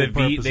 can have dual the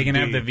purpose they can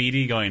have D. the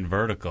VD going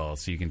vertical,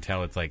 so you can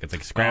tell it's like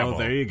Scrabble. Oh,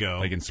 there you go.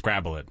 They can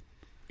Scrabble it.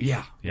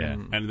 Yeah. Yeah.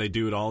 And they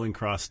do it all in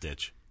cross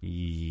stitch.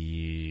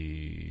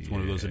 It's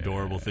One of those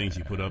adorable things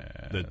you put up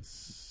that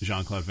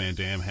Jean-Claude Van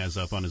Damme has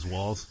up on his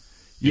walls.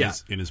 Yeah.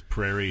 In his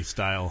prairie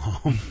style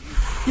home.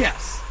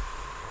 Yes.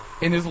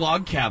 In his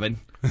log cabin.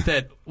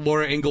 that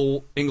Laura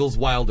Ingalls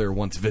Wilder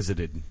once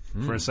visited.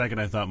 For a second,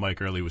 I thought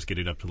Mike Early was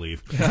getting up to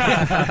leave.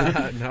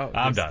 No,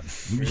 I'm done.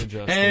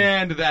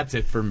 And that's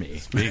it for me.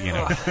 Speaking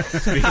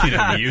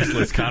of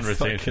useless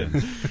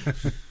conversation.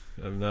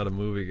 I'm not a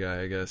movie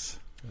guy, I guess.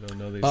 I don't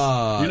know these.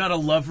 You're not a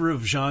lover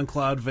of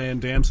Jean-Claude Van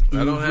Damme's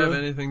I don't have oeuvre?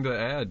 anything to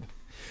add.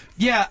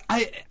 Yeah,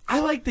 I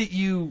like that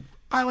you.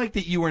 I like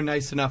that you were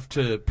nice enough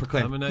to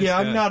proclaim. I'm a nice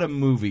I'm guy. not a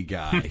movie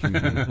guy.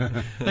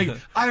 Like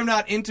I'm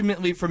not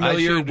intimately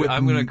familiar with.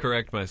 I'm going to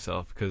correct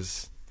myself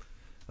because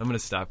I'm going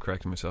to stop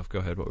correcting myself. Go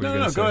ahead. What were you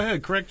going to say? Go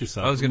ahead. Correct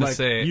yourself. I was going to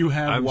say you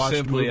have I'm watched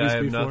simply. movies I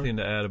have before? nothing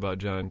to add about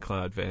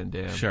Jean-Claude Van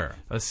Damme. Sure.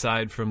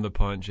 Aside from the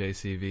pun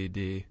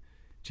JCVD,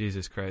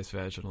 Jesus Christ,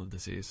 vaginal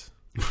disease.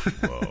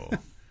 Whoa.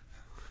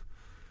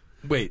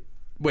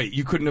 Wait,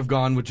 you couldn't have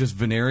gone with just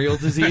venereal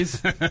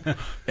disease?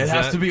 It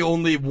has to be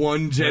only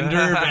one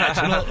gender,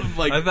 vaginal.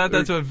 Like I thought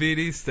that's what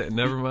VD stood.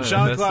 Never mind. I messed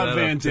Jean-Claude that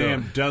Van up,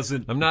 too.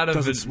 Damme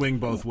doesn't swing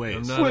both ways.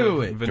 I'm not Wait, a wait,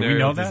 wait. venereal Do we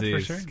know that for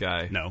disease sure?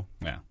 guy. No.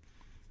 Yeah.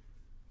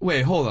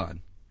 Wait, hold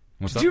on.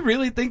 What's Did up? you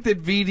really think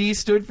that VD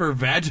stood for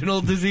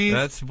vaginal disease?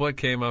 That's what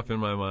came up in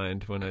my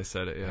mind when I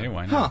said it. Yeah. Hey,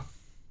 why not? huh?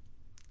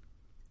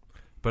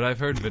 But I've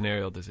heard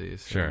venereal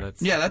disease. Sure. and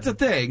That's, Yeah, that's a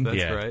thing. That's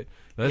Yeah. right.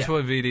 That's Yeah.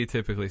 what VD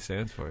typically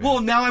stands for. yeah. Well,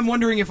 now I'm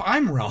wondering if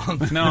I'm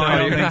wrong. No, I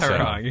don't you're think not so.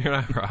 wrong. You're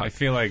not wrong. I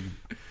feel like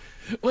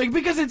Like,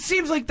 because it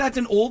seems like that's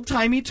an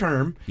old-timey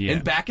term, Yeah.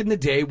 and back in the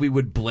day, we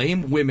would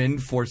blame women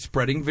for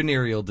spreading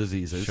venereal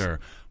diseases. sure.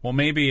 Well,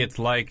 maybe it's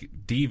like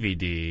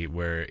DVD,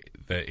 where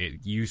the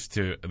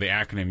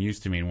acronym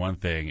used to mean one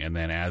thing, and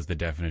then as the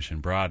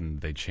definition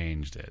broadened, they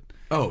changed it.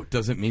 Oh,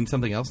 does it mean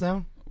something else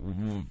now?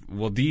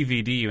 Well,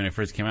 DVD, when it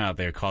first came out,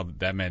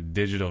 that meant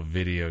digital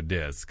video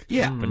disc.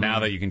 Yeah. But now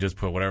that you can just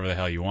put whatever the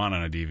hell you want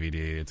on a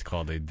DVD, it's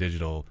called a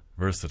digital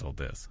versatile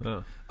disc.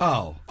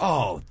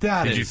 Oh,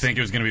 that is... Did you think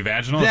it was going to be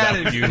vaginal? That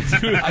Is is...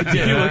 what you I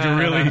did. You looked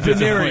really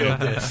venereal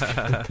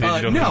disappointed. disc.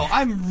 Digital No,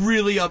 I'm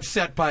really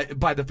upset by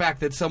the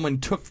fact that someone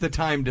took the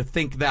time to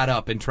think that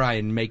up and try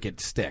and make it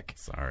stick.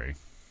 Sorry.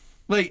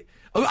 Like,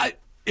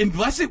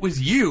 unless it was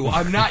you,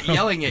 I'm not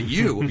yelling at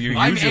you. You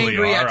I'm usually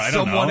angry are. at I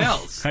don't someone know.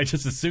 else. I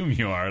just assume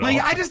you are. At Like,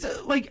 all. I just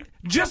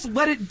just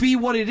let it be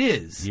what it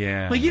is.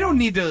 Yeah. Like, you don't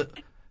need to.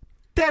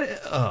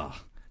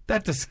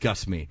 That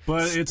disgusts me.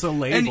 But it's a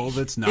label And-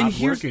 that's and not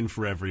here's- working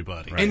for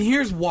everybody. And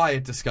here's why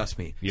it disgusts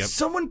me. Yep.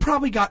 Someone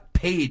probably got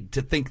paid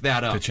to think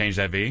that up. To change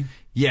that V?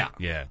 Yeah.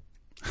 Yeah.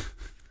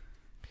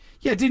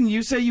 Yeah, didn't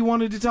you say you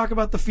wanted to talk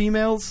about the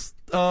females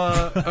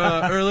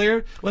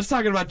earlier? Let's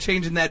talk about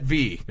changing that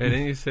V. Hey,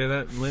 didn't you say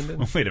that,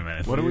 Lyndon? Wait a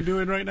minute. What are we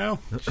doing right now?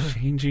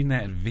 Changing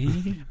that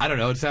V? I don't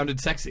know. It sounded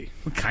sexy.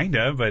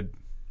 Kinda, but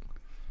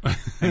I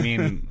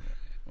mean,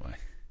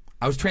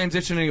 I was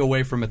transitioning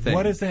away from a thing.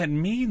 what does that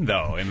mean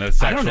though in the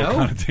sexual know.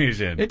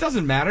 connotation? It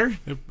doesn't matter.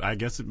 I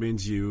guess it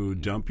means you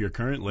dump your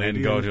current lady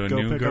and go to a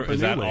new pick girl. up a Is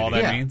new that lady. all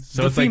that Yeah, means?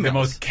 So the it's like the females.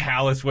 most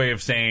callous way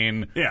of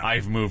saying Yeah.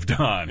 I've moved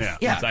on. Yeah.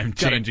 Yeah, I'm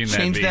gotta changing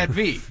change that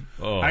V. that V.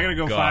 Oh, I gotta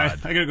go God.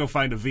 find. I gotta go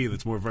find a V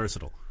that's more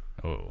versatile.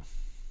 Oh,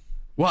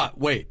 What?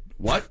 Wait,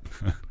 what?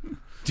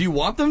 Do you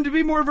want them to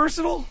be more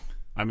versatile?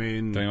 I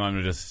mean, don't you want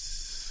to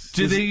just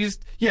Do they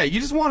just? Yeah, you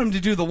just want them to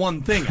do the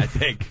one thing. I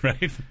think.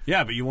 right?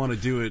 yeah, but you want to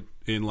do it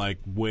in like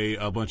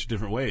a bunch of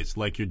different ways.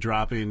 Like you're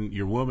dropping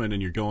your woman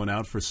and you're going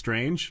out for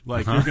strange.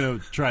 Like you're gonna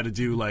try to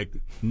do like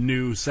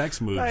new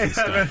sex moves and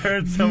stuff.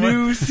 heard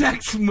New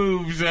sex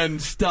moves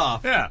and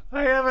stuff. Yeah,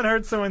 I haven't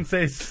heard someone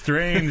say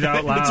strange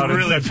out loud. it's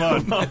really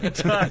fun.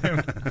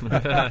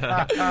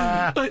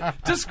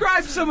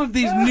 Describe some of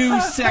these new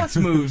sex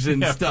moves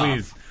and Yeah, stuff.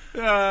 please.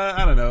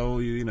 I don't know.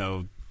 You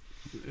know,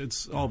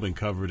 it's all been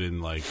covered in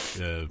like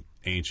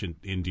ancient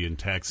Indian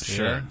texts.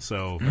 Sure.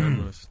 So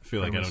I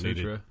feel like I don't need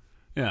it. Sutra.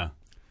 Yeah.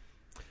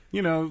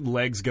 You know,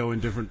 legs go in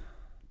different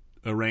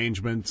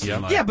arrangements. Yep.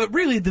 and, like, Yeah, but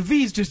really, the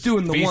V's just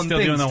doing the V's one still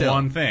thing. doing the still.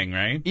 one thing,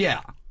 right?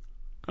 Yeah. I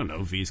don't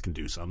know. V's can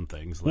do some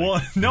things. Like,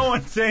 Well, no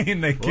one's saying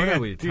they What can't are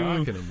we do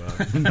talking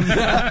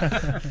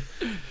about?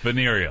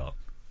 venereal.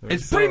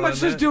 It's still pretty on much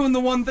just that? doing the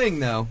one thing,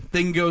 though.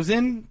 Thing goes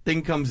in,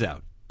 thing comes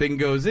out. Thing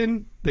goes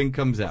in, thing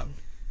comes out.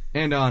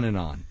 And on and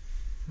on.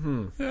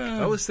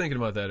 I was thinking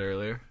about that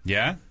earlier.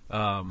 Yeah,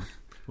 Well,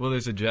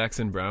 there's a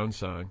Jackson Brown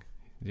song.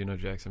 Do you know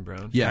Jackson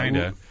Brown? Yeah.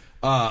 kinda.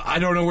 I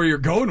don't know where you're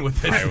going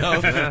with this,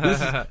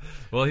 though.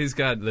 Well, he's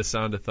got The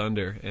Sound of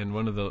Thunder, and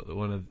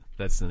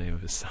that's the name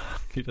of his song.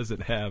 He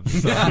doesn't have. The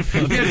Sound of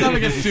Thunder. It's not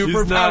like a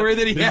superpower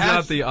that he he's has.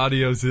 not the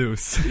Audio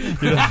Zeus.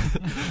 that's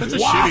a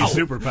Wow.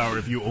 shitty superpower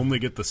if you only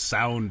get the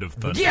sound of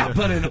thunder. Yeah,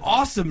 but an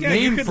awesome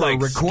name for a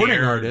recording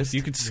artist.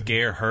 You could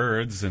scare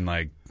herds and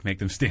like make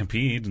them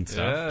stampede and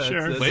stuff. Yeah,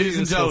 Sure. that's a Ladies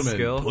and useful gentlemen,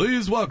 skill.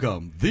 please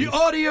welcome the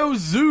Audio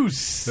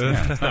Zeus.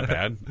 Yeah, it's not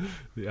bad.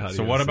 The Audio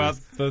So what Zeus. about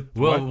the?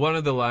 Well, what? one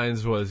of the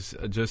lines was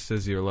just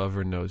as your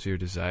lover knows your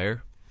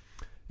desire,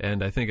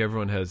 and I think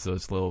everyone has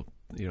those little,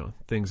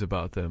 things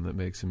about them that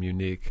makes them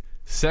unique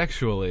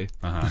sexually.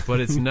 But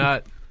it's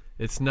not.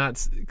 It's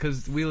not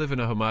because we live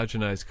in a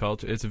homogenized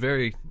culture. It's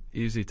very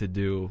easy to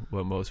do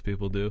what most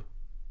people do.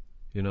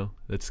 You know,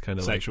 it's kind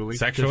of Sexually?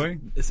 Sexually?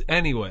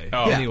 Anyway.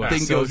 Oh. Yeah, anyway,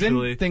 thing goes in,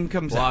 socially, thing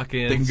comes walk out.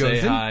 in, Thing say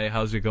goes in. hi,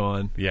 how's it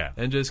going? Yeah.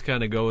 And just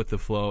kind of go with the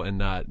flow and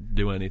not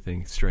do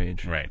anything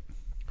strange. Right.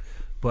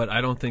 But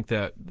I don't think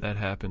that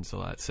happens a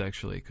lot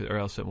sexually, or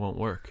else it won't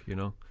work, you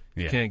know?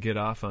 You Yeah. can't get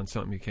off on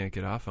something you can't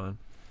get off on.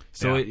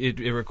 So Yeah.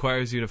 it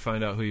requires you to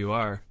find out who you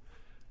are.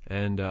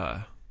 And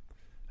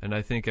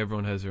I think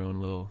everyone has their own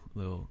little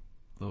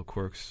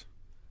quirks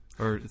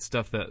or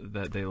stuff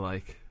that they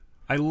like.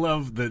 I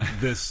love that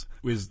this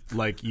was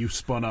like you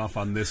spun off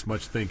on this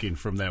much thinking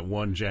from that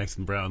one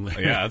Jackson Browne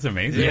lyric. Yeah, that's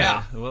amazing.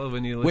 Yeah. Well,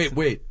 when you listen,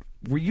 Wait.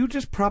 Were you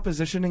just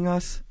propositioning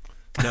us?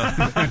 No,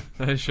 I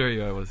assure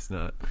you I was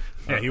not.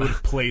 Yeah, he would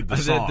have played the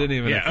That song. didn't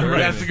even Yeah, occur. right.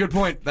 to That's me. a good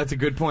point. That's a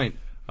good point.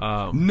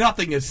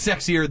 Nothing is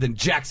sexier than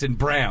Jackson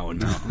Browne.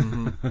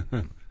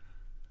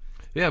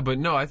 Yeah, but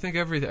no, I think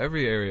every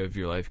area of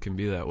your life can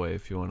be that way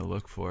if you want to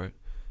look for it.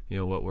 You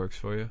know, what works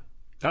for you.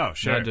 Oh,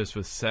 sure. Not just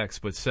with sex,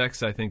 but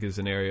sex I think is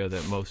an area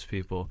that most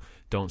people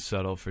don't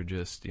settle for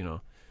just, you know,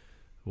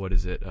 what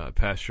is it,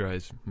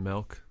 pasteurized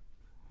milk?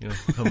 You know,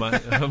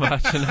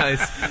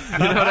 homogenized. You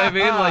know what I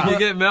mean? Like, you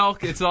get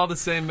milk, it's all the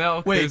same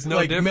milk. Wait, There's no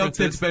like milk differences.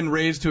 that's been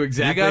raised to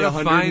exactly gotta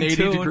 180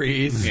 fine-tune.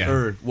 degrees Yeah.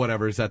 or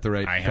whatever. Is that the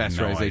right I have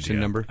no pasteurization idea.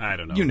 number? I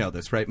don't know. You know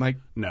this, right, Mike?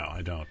 No,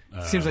 I don't.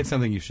 Seems like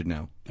something you should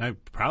know. I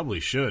probably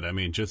should. I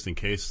mean, just in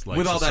case, like,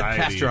 With all that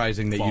society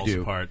pasteurizing that you falls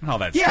do. apart. Oh,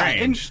 that's Yeah,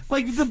 strange. and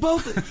like the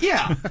both,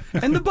 yeah,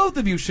 and the both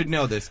of you should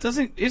know this.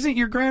 Isn't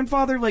your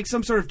grandfather like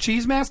some sort of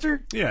cheese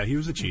master? Yeah, he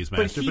was a cheese But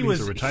master, he but was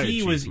he's a retired he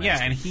cheese was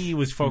master. and he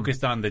was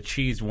focused on the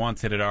cheese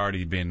once it had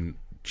already been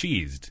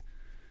cheesed.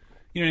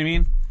 You know what I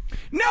mean?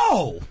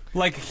 No,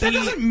 Like that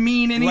doesn't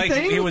mean anything.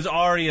 Like it was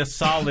already a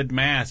solid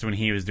mass when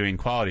he was doing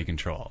quality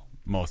control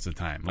most of the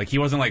time. Like he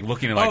wasn't like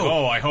looking at like,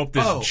 I hope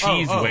this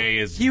cheese way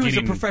is. He was a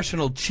getting...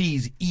 professional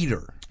cheese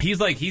eater. He's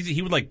like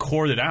he would like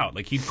core it out.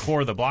 Like he'd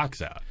core the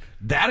blocks out.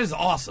 That is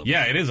awesome.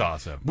 Yeah, it is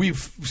awesome. We've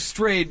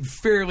strayed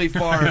fairly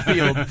far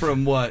afield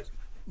from what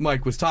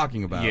Mike was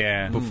talking about.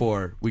 Yeah.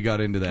 Before we got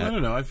into I that,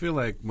 don't know. I feel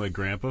like my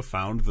grandpa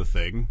found the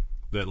thing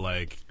that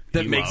like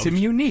that he makes loved. him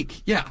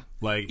unique. Yeah,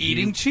 Like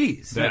eating he-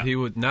 cheese. That Yeah. he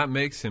would not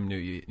makes him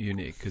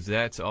unique, because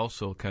that's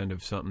also kind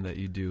of something that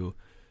you do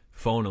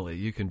phonally.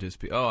 You can just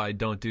be, I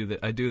don't do that.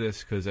 I do this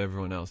because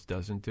everyone else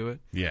doesn't do it.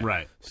 Yeah,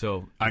 Right.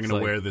 So I'm it's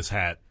going like to wear this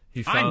hat.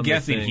 he found I'm the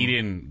guessing thing. he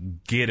didn't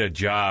get a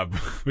job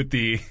with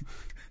the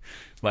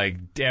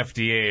like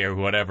FDA or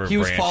whatever. He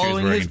was branch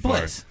following he was his working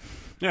bliss,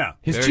 Yeah.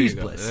 his There cheese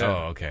you go. bliss. Yeah.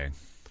 Oh, okay.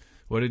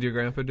 What did your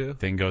grandpa do?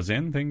 Thing goes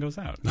in, thing goes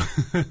out.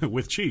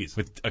 With cheese.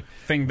 With a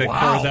thing that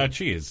Wow. pours out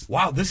cheese.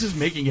 Wow, this is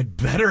making it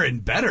better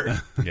and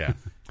better. Yeah.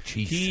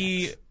 Cheese.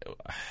 He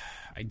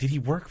did he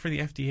work for the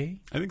FDA?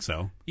 I think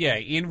so. Yeah,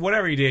 in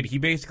whatever he did, he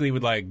basically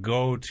would like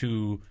go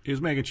to He was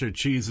making sure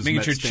cheese is making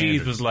met sure cheese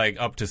standards. was like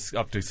up to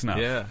snuff.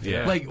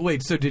 Yeah. Like,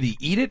 wait, so did he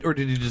eat it or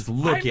did he just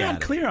look I'm at not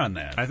it? clear on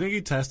that. I think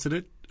he tested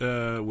it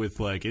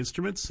with like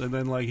instruments, and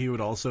then like he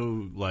would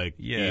also like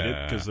eat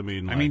it because I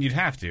mean, like, you'd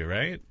have to,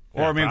 right?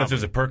 Yeah, Or maybe that's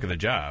just probably. a perk of the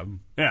job.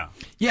 yeah.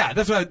 Yeah,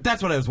 that's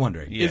what I was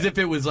wondering. Yeah. Is if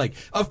it was like,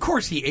 of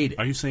course he ate it.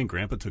 Are you saying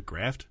Grandpa took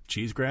graft,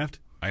 cheese graft?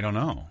 I don't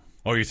know.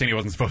 Oh, you're saying he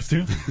wasn't supposed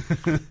to?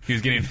 He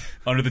was getting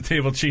under the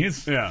table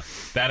cheese? Yeah.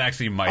 That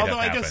actually might Although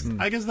have I guess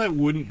happened. I guess that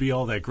wouldn't be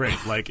all that great.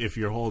 Like if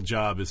your whole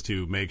job is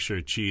to make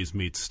sure cheese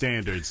meets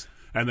standards,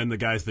 and then the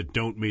guys that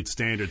don't meet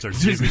standards are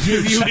Just giving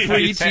give you cheese.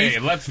 free Hey,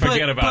 cheese. let's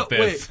forget about but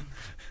this. wait.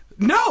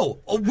 No,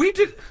 we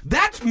did.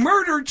 That's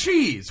murder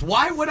cheese.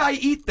 Why would I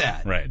eat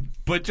that? Right.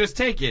 But just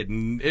take it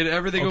and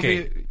everything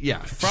Okay. will be.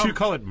 Yeah. Should you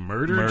call it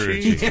murder Murder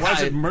cheese? cheese. Why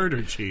is Yeah. it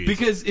murder cheese?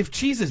 Because if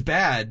cheese is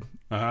bad,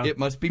 Uh-huh. it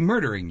must be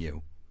murdering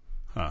you.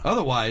 Huh.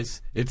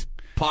 Otherwise, it's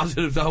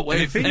positives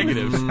outweigh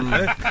negatives.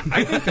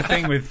 I think the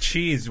thing with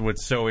cheese,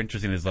 what's so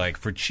interesting is like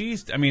for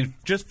cheese, I mean,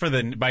 just for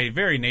by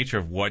very nature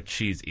of what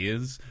cheese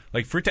is,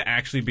 like for it to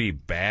actually be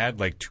bad,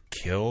 like to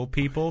kill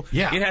people,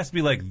 Yeah. it has to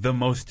be like the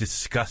most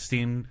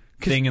disgusting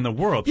thing in the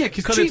world. Yeah,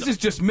 because cheese is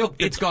just milk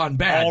that's gone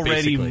bad.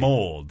 already basically.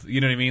 mold.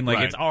 You know what I mean? Like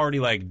Right. it's already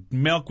like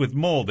milk with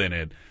mold in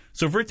it.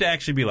 So for it to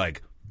actually be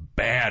like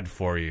bad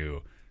for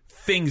you,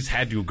 things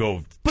had to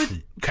go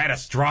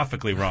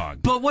catastrophically wrong.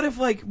 But what if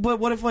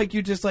like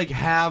you just like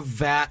have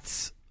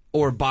vats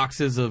or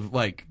boxes of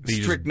like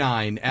just-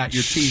 strychnine at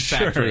your cheese Sure,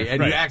 factory and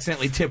right. you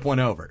accidentally tip one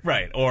over?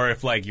 Right, or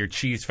if like your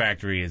cheese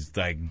factory is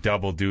like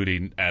double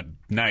duty at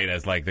night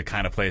as like the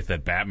kind of place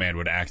that Batman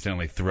would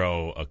accidentally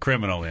throw a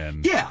criminal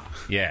in. Yeah.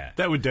 Yeah.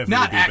 that would definitely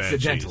Not be bad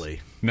accidentally.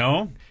 cheese.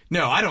 No?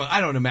 No, I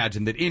don't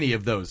imagine that any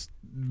of those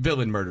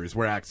villain murders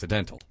were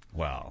accidental.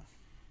 Well,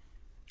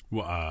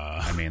 Well,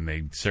 I mean,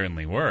 they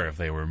certainly were if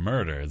they were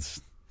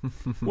murders.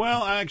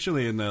 well,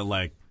 actually, in the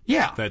like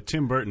Yeah. that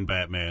Tim Burton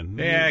Batman,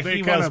 Yeah, they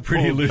he kind was of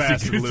pretty pulled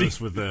fast and loosey-goosey. loose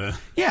with the.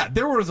 Yeah,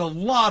 there was a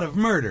lot of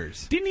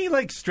murders. Didn't he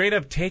like straight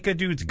up take a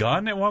dude's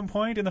gun at one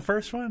point in the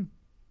first one?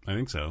 I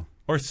think so.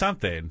 Or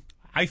something.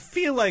 I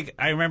feel like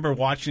I remember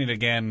watching it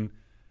again,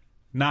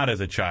 not as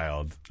a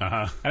child.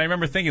 Uh-huh. And I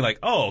remember thinking like,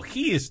 oh,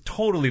 he is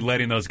totally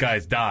letting those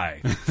guys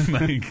die.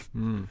 Like,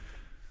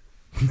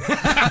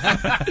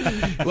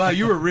 Wow,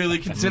 you were really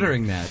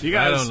considering that. You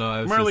guys, I don't know,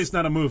 I was Murley's just-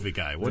 not a movie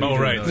guy. What do Oh,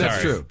 you right. know?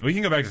 That's Sorry. true. We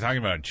can go back to talking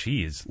about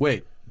cheese.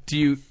 Wait, do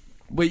you?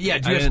 Wait, yeah.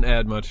 Do I you didn't have,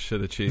 add much to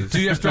the cheese.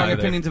 do you have strong either.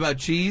 opinions about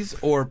cheese,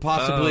 or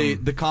possibly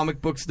the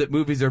comic books that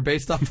movies are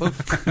based off of?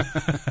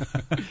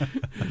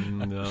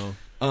 No.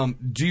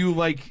 Do you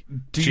like?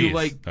 Do Cheese. you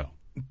like? Oh.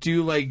 Do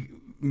you like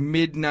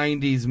mid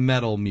 '90s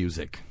metal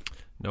music?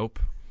 Nope.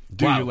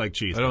 Do Wow. you like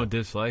cheese? I don't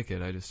dislike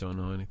it. I just don't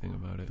know anything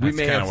about it. We That's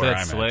may kind have of where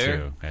said I'm at, Slayer?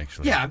 too,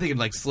 actually. Yeah, I'm thinking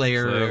like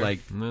Slayer, or Slayer?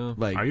 like No.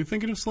 Are you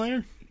thinking of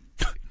Slayer?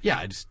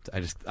 yeah.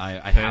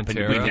 I happen to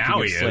be Pantera? thinking Now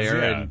of he is, Slayer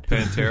yeah. and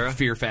Pantera?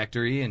 Fear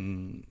Factory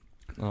and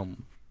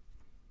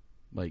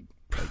like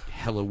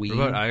Halloween.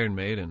 What about Iron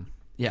Maiden?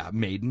 Yeah,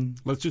 Maiden.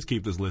 Let's just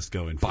keep this list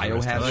going. For the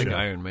rest of I the like show.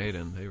 Iron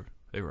Maiden. They rock.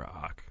 They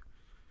rock.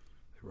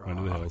 Run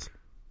to the hills.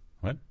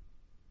 What?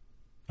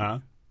 Huh?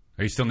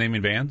 Are you still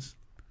naming bands?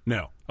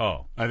 No.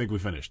 Oh. I think we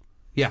finished.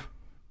 Yeah,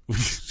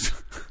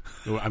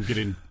 I'm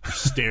getting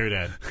stared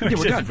at. we're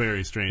It's done.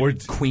 very strange.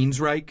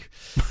 Queensryche.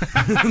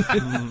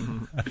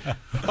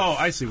 Oh,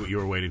 I see what you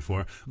were waiting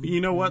for.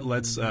 You know what?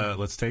 Let's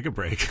take a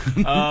break,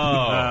 Oh.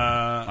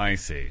 I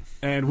see.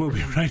 and we'll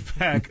be right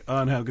back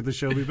on How Could the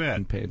Show Be Bad?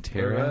 And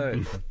Pantera.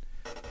 Right.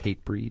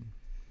 Hatebreed.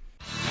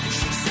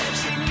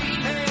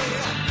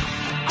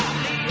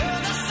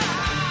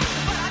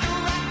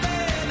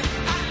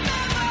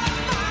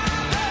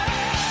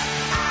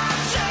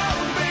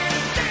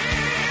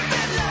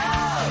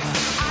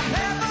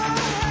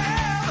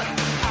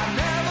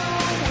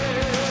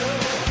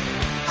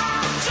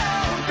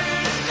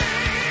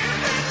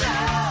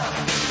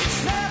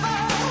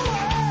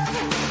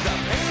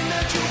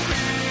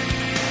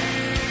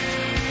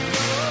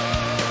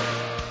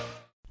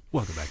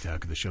 Welcome back to How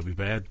Could the Show Be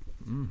Bad?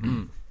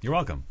 You're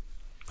welcome.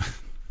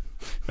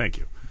 Thank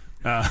you.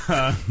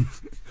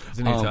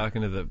 Isn't he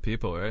talking to the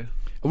people, right?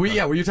 Were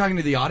you talking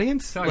to the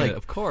audience? Talking Like, to,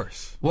 of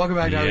course. welcome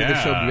back to How Could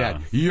the Show Be Yeah.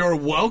 Bad. You're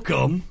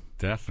welcome.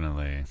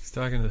 Definitely. He's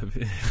talking to the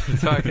people.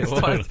 Talking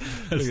what? Look at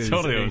That's these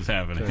totally things what's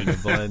happening. Trying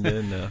to blend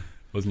in now.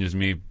 Wasn't just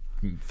me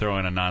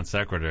throwing a non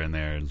sequitur in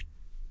there.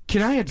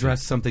 Can I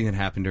address something that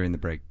happened during the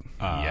break?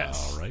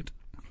 Yes. All right.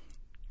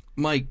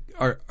 Mike,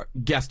 our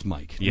guest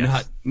Mike,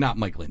 Yes. not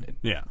Mike Linden.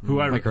 Yeah.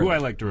 Who I Mike Hurley.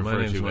 like to My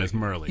refer name's to as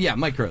Mike. Murley. Yeah,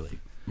 Mike Hurley.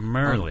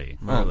 Murley.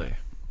 Marley.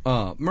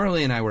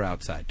 Murley and I were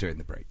outside during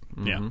the break,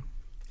 Yeah.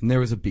 and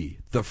there was a bee,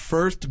 the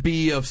first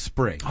bee of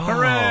spring.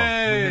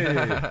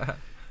 Hooray!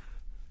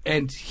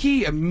 And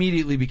he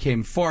immediately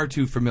became far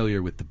too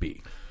familiar with the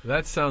bee.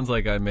 That sounds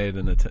like I made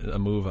a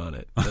move on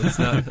it. That's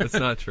not. That's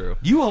not true.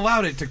 You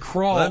allowed it to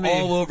crawl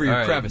all over your all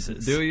right,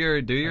 crevices. Do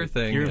your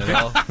thing, You're and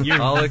vic- you're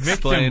I'll victim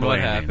explain what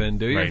blaming happened.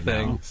 Do your right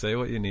thing. now. Say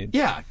what you need.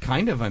 Yeah,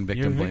 kind of. I'm You're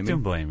victim blaming.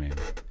 victim blaming.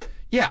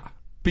 Yeah,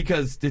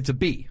 because it's a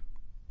bee.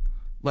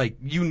 Like,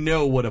 you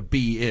know what a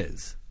bee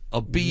is.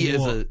 A bee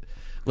is a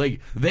like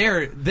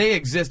they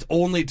exist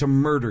only to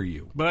murder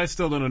you. But I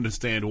still don't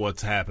understand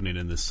what's happening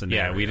in this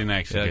scenario. Yeah, we didn't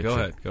actually Yeah, get go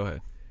to ahead. Go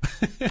ahead.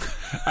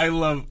 I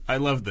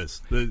love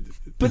this.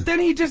 But then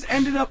he just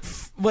ended up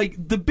like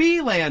the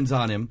bee lands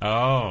on him,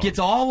 Oh. gets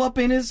all up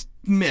in his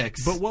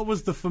mix. But what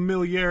was the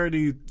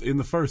familiarity in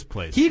the first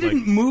place? he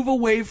didn't move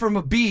away from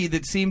a bee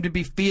that seemed to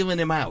be feeling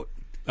him out.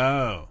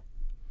 Oh.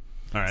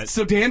 All right.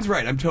 So Dan's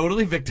right. I'm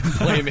totally victim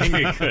blaming.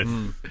 Good.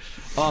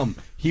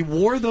 He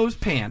wore those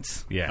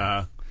pants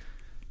Yeah.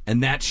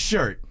 and that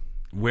shirt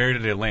Where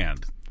did it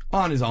land?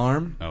 on his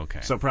arm. Okay.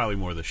 So probably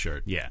more the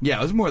shirt. yeah. Yeah,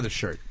 it was more the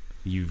shirt.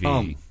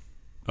 UV.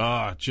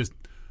 Just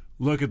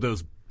look at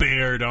those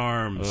bared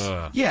arms.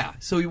 Yeah,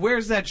 so he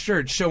wears that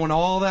shirt showing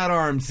all that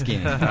arm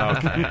skin.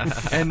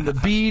 And the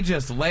bee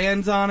just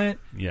lands on it,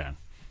 Yeah.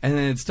 and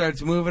then it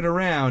starts moving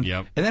around.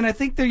 Yep. And then I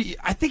think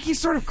he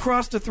sort of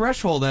crossed a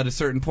threshold at a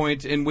certain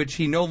point in which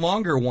he no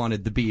longer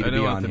wanted the bee I to be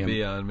don't on want the him.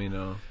 bee on me,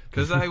 no.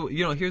 Because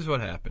here's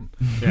what happened.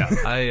 Yeah.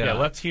 I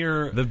Let's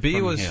hear. the bee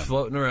from was him.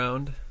 floating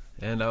around,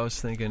 and I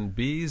was thinking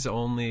bees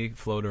only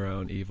float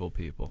around evil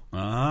people.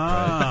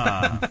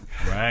 Ah.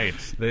 Right.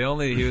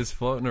 He was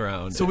floating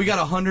around. So we got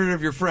 100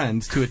 of your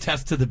friends to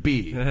attest to the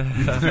bee. Well,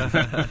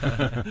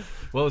 it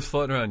was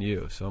floating around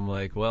you, so I'm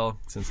like, well,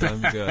 since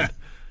I'm good,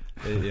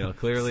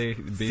 clearly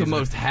It's bees the are-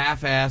 most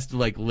half-assed,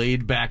 like,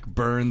 laid-back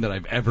burn that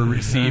I've ever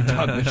received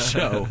on the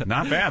show.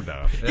 Not bad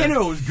though. You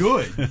know, it was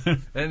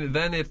good. And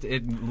then it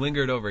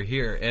lingered over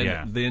here. And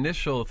Yeah. the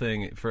initial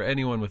thing for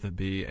anyone with a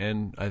bee,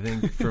 and I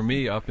think for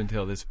me up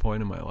until this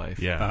point in my life,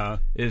 Yeah.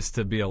 is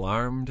to be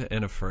alarmed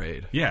and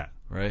afraid, Yeah.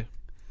 right?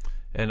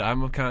 And I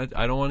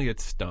don't want to get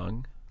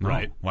stung, No.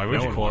 Right. Why would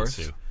No you? one course.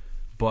 wants to.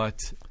 but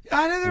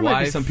I know there might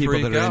Why be some people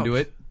that freak are out? into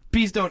it.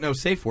 Bees don't know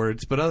safe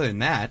words, but other than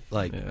that,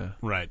 like... yeah,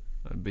 Right.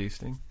 a bee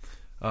sting.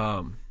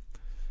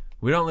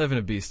 We don't live in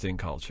a bee sting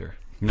culture.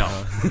 No.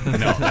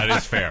 No. That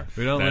is fair.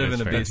 We don't That live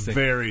is in a fair. bee sting.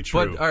 Very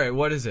true. But all right,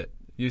 what is it?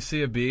 You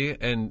see a bee,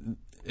 and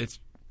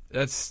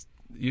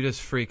you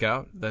just freak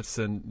out. That's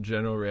the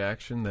general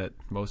reaction that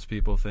most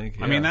people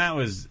think. I mean,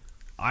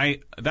 yeah.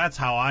 that's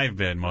how I've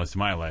been most of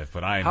my life,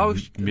 but I'm But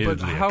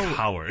admittedly a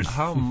coward.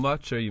 How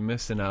much are you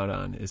missing out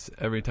on? Is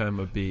every time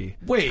a bee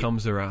Wait,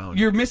 comes around?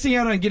 You're missing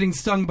out on getting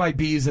stung by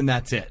bees, and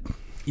that's it.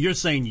 You're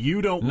saying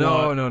you don't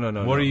No.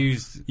 want... What are you?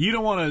 You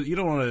don't want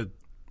to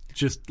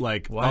just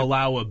like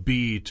allow a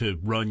bee to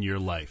run your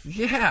life.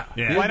 Yeah.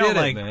 Yeah. You I don't did it,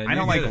 like. man. I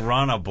don't You like did it.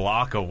 run a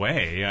block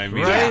away. I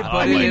mean, Right, Yeah, but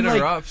I it mean, like-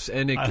 interrupts,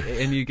 and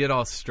you get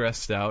all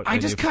stressed out. I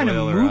and just you kinda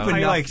flail move around. I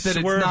enough like that it's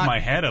swerve not- my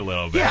head a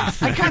little bit. Yeah,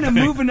 I kind of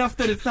move enough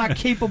that it's not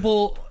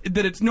capable,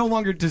 that it's no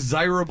longer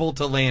desirable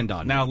to land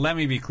on. Now, let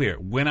me be clear.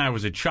 When I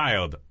was a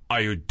child,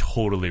 I would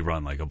totally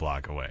run like a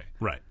block away.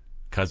 Right.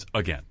 Because,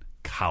 again,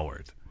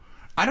 coward.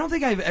 I don't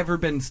think I've ever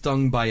been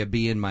stung by a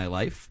bee in my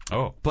life.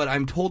 Oh. But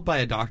I'm told by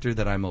a doctor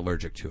that I'm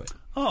allergic to it.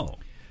 Oh.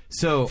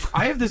 So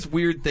I have this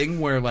weird thing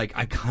where, like,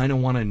 I kind of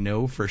want to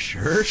know for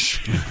sure.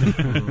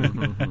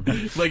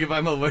 Like, if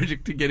I'm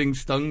allergic to getting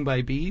stung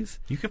by bees.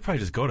 You could probably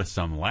just go to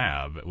some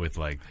lab with,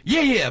 like,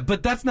 Yeah,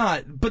 but that's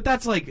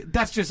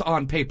that's just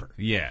on paper.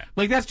 yeah.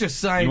 Like, that's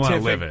just wanna live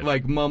scientific, it.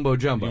 like, mumbo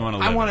jumbo. You wanna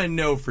I live want it. to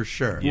know for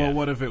sure. Yeah. Well,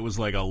 what if it was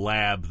like a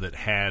lab that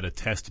had a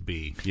test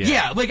bee,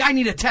 Yeah, like, I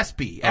need a test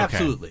bee.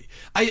 Absolutely.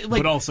 I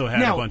like, but also had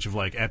now, a bunch of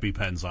like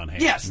EpiPens on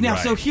hand? Yes. Now,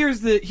 so Right.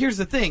 here's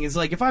the thing: is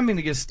like if I'm going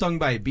to get stung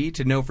by a bee,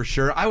 to know for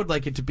sure, I would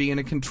like it to be in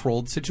a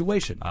controlled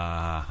situation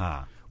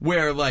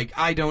where, like,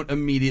 I don't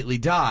immediately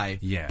die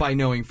Yeah. by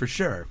knowing for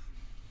sure.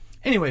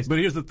 Anyways, But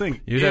here's the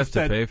thing: You'd if have to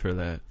that- pay for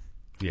that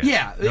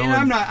yeah,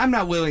 and I'm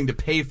not willing to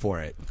pay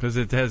for it. because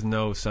it has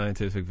no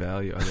scientific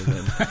value other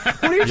than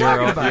What are you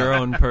talking about? your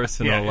own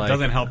personal. Yeah, it like,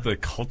 doesn't help the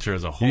culture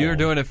as a whole. You're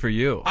doing it for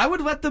you. I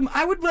would let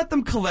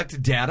them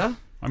collect data.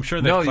 I'm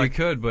sure they No, you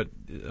could, but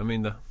I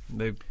mean,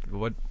 they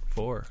what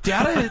for?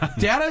 Data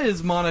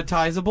is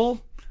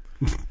monetizable.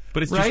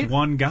 But it's Right? just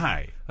one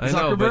guy. I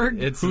know, but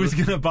Zuckerberg? it's Who's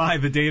going to buy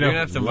the data? You're gonna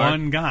have to mark-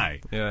 one guy.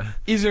 yeah.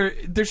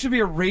 There should be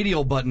a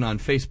radial button on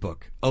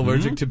Facebook.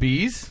 Allergic to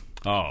bees,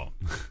 Oh.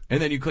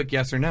 and then you click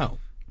yes or no.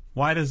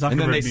 Why does Zuckerberg And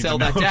then they need sell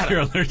to know that if data. you're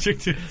allergic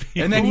to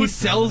bees? And then he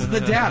sells the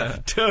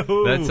data.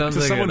 To That sounds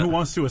to like someone an- who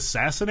wants to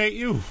assassinate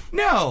you?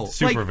 No,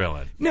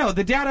 Supervillain. No,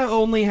 the data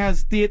only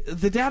has the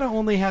data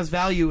only has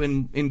value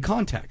in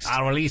context.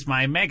 I'll release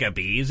my mega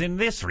bees in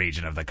this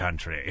region of the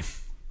country.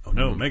 Oh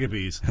no, mega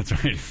bees. That's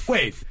right.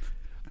 Wait,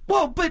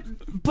 well, but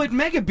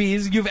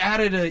megabees, you've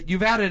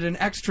added an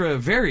extra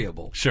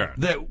variable, Sure.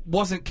 that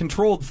wasn't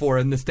controlled for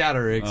in this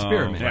data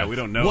experiment. Yeah, we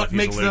don't know what if he's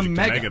makes allergic them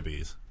to mega. mega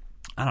bees.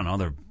 I don't know.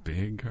 They're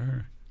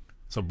bigger.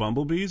 So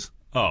bumblebees?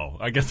 Oh,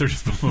 I guess they're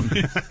just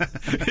bumblebees.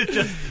 It's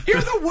just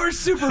You're the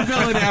worst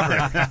supervillain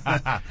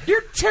ever.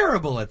 You're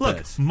terrible at look.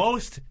 this.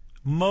 Most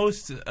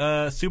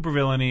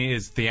supervillainy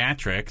is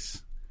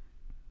theatrics.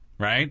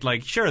 Right?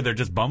 Like, sure, they're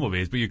just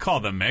bumblebees, but you call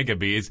them mega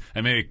bees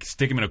and maybe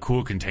stick them in a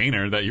cool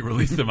container that you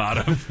release them out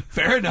of.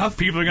 Fair enough.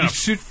 People are going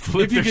to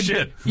flip if you their can,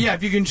 shit. Yeah,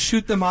 if you can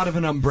shoot them out of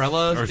an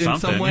umbrella Or in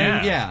something, some way,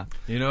 yeah.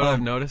 You know what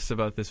I've noticed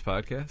about this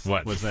podcast?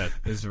 What? What's that?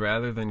 Is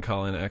rather than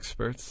call in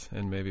experts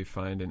and maybe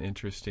find an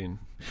interesting,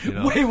 you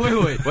know, Wait.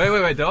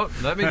 wait,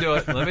 don't let me do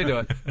it.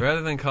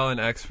 Rather than calling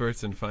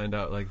experts and find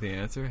out like the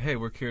answer, hey,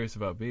 we're curious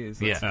about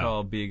bees. Let's Yeah.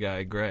 call bee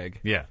guy Greg.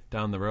 Yeah.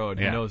 Down the road,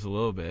 Yeah. he knows a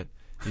little bit.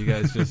 You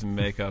guys just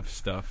make up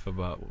stuff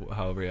about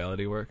how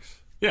reality works.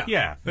 Yeah.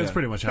 Yeah. That's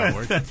pretty much how it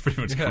works. That's pretty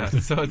much Yeah,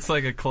 correct. so it's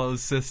like a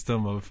closed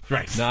system of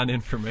Right.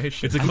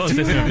 non-information. It's a closed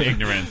system of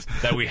ignorance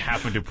that we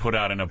happen to put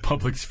out in a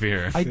public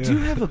sphere. I do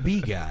have a bee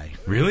guy.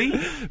 Really?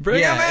 Bring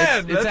yeah,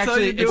 him in. it's That's how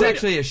actually you do it's it.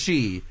 actually a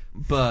she,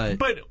 but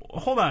But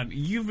hold on.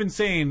 You've been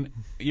saying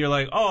you're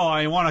like, oh,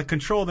 I want a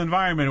controlled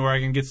environment where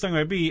I can get stung by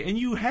a bee, and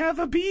you have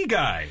a bee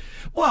guy.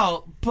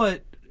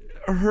 but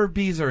her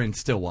bees are in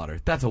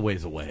Stillwater. That's a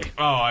ways away.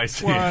 Oh, I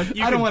see. I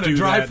don't want to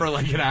drive for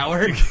like an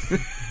hour.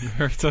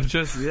 So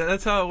just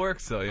that's how it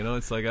works, though. You know,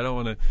 it's like I don't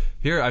want to.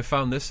 Here, I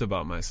found this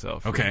about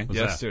myself. Okay, what's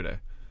that? yesterday,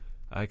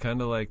 I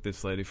kind of like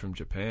this lady from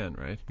Japan,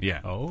 right? Yeah.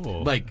 Oh.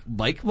 like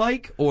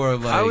or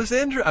like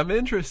I'm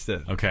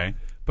interested, Okay.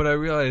 but I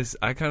realized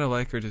I kind of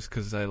like her just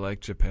because I like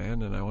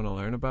Japan and I want to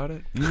learn about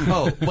it.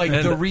 oh, like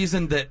the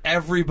reason that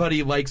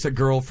everybody likes a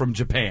girl from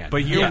Japan.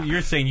 But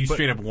you're saying you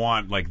straight up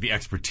want like the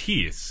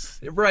expertise.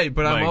 Right,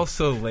 but I'm Like-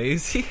 also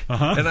lazy,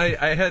 and I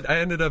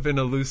ended up in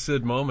a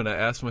lucid moment. I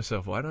asked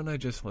myself, why don't I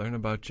just learn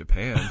about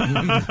Japan?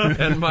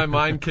 And my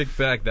mind kicked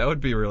back. That would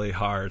be really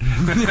hard.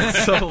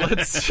 So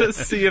let's just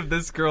see if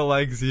this girl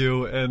likes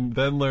you, and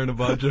then learn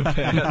about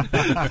Japan.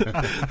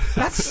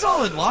 that's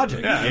solid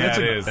logic. Yeah,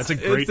 it is. That's a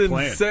great It's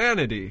plan.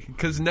 insanity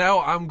because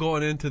now I'm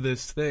going into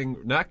this thing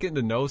not getting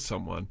to know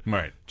someone,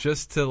 Right.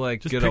 just to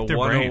like Just get a pick their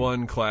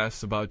 101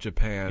 class about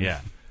Japan. Yeah.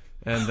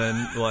 And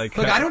then like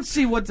Look, I don't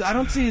see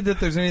that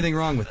there's anything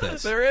wrong with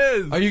this. there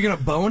is. Are you gonna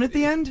bone at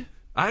the end?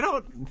 I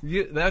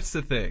don't. That's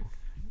the thing.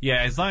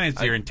 Yeah, as long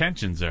as your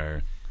intentions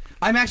are.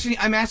 I'm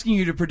asking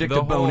you to predict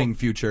The a boning whole-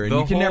 future, and the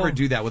you can never whole-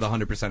 do that with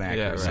 100%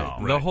 accuracy. Yeah, right.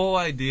 Right. The whole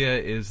idea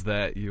is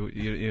that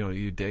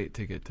you date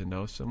to get to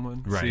know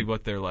someone, see Right.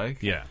 what they're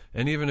like. Yeah.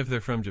 And even if they're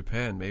from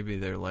Japan, maybe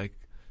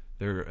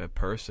they're a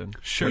person.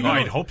 Sure. Well, you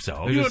I'd don't- hope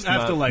so. You don't just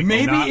have to not- like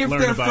Maybe not if learn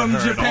they're about from her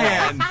at all.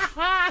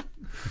 Japan.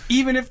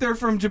 even if they're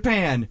from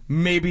Japan,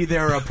 maybe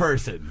they're a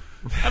person.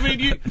 I mean,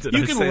 you I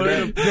can say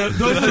learn.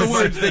 Those are the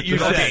words that you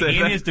Okay, say.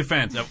 in his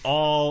defense, of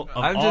all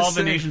I'm the just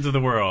saying- nations of the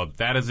world,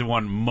 that is the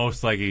one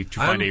most likely to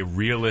find a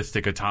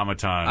realistic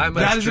automaton.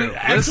 That is an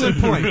excellent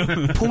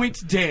point.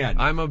 Point, Dan.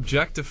 I'm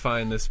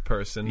objectifying this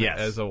person Yes.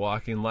 as a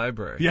walking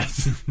library.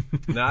 yes.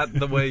 Not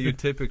the way you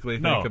typically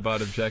think No.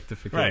 about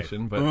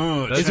objectification, but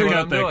Oh, that's check what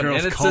out I'm that doing. girl's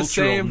And it's the cultural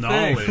same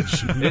knowledge.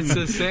 thing. It's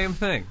the same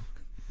thing.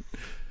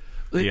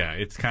 Yeah,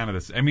 it's kind of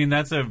this. I mean,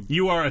 that's a.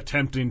 You are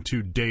attempting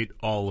to date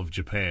all of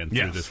Japan through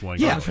Yes. this one.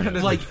 Yeah,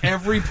 girl. like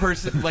every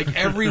person, like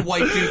every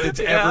white dude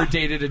that's ever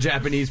dated a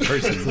Japanese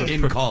person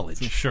in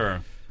college. Sure.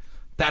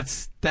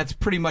 That's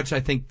pretty much, I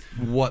think,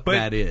 what But-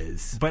 that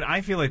is. But I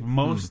feel like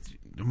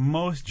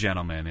most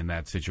gentlemen in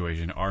that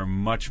situation are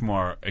much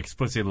more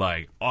explicit,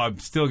 like, oh, I'm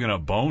still going to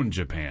bone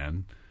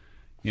Japan.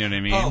 You know what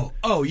I mean?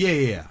 Oh,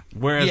 yeah.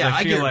 Whereas yeah,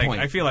 I get feel your like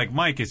point. I feel like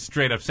Mike is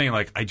straight up saying,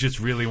 like, I just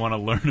really want to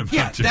learn about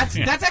Yeah,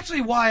 Japan. that's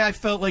actually why I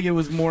felt like it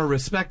was more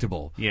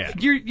respectable. Yeah.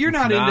 you're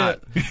not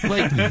not. into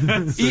like, the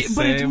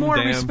but it's same more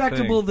damn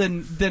respectable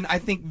than I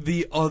think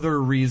the other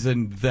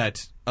reason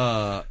that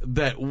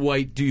that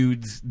white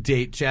dudes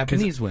date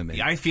Japanese women.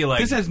 I feel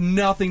like this has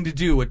nothing to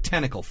do with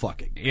tentacle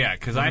fucking. Yeah,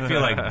 because I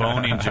feel like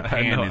boning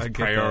Japan I is get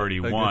priority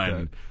that. I get one.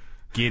 that.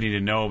 Getting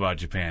to know about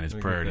Japan is I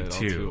get priority that all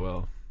two. too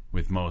well.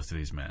 With most of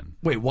these men.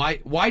 Wait, why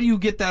do you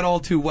get that all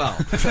too well?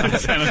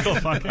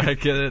 I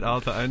get it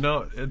all the time. I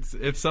know it's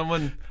if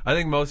someone. I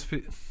think most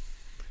people.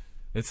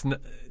 It's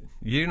not.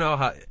 You know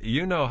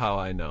how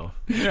I know.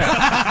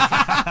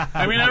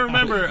 I mean, I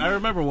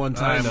remember one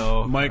time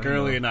know, Mike I know.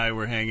 Early and I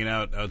were hanging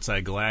out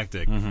outside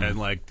Galactic, and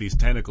like these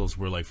tentacles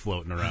were like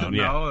floating around.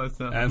 No, that's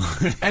not.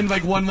 and And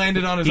like one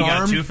landed on his He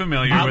arm. got too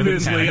familiar with the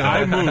obviously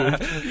tentacle.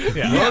 I moved.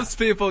 Most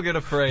people get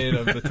afraid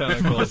of the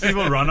tentacles. Most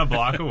people run a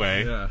block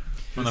away. Yeah.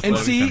 From the And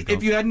floating see, tentacles.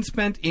 if you hadn't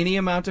spent any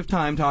amount of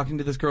time talking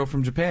to this girl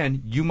from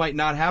Japan, you might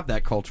not have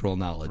that cultural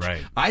knowledge.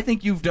 Right. I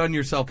think you've done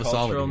yourself a solid.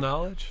 Cultural here.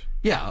 knowledge,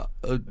 Yeah.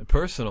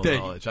 personal That-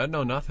 knowledge. I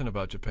know nothing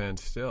about Japan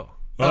still.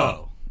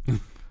 Oh.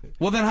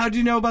 Well, then how do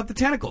you know about the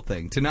tentacle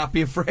thing? To not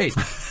be afraid.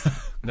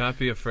 Not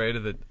be afraid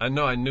of the. I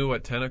know. I knew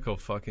what tentacle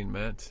fucking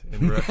meant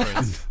in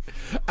reference.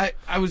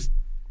 I was.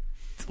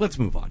 Let's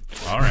move on.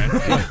 All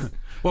right.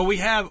 Well,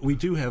 we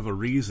do have a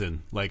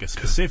reason, like a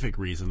specific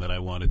reason that I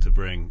wanted to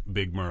bring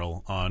Big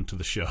Merle on to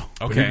the show.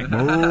 Okay.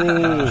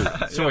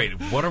 So wait,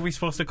 what are we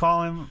supposed to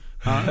call him?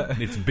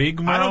 It's Big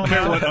Merle. I don't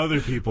care now? what other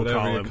people Whatever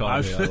call you him.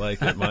 call me, I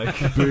like it,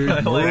 Mike. Big I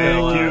like it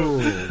a Merle.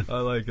 lot. I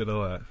like it a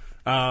lot.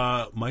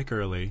 Mike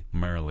Early.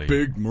 Merle. Merle.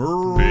 Big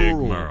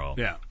Merle.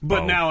 Yeah,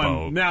 but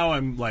Bo. now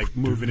I'm like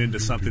moving into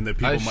something that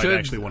people I might should-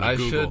 actually want to I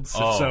Google. should-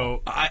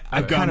 So I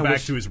I've gone kinda back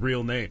wish- to his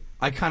real name.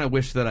 I kind of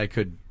wish that I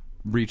could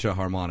reach a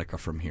harmonica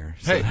from here.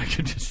 So Hey. I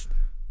could just.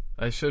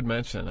 I should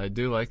mention I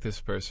do like this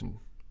person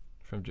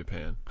from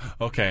Japan,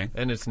 Okay.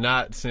 and it's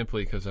not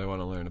simply because I want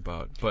to learn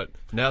about. But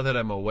now that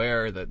I'm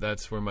aware that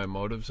that's where my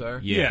motives are,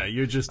 Yeah,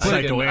 you're just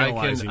I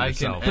psychoanalyzing can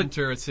yourself.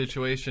 enter a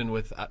situation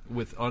with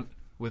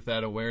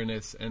that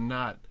awareness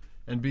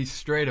and be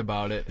straight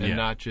about it and Yeah.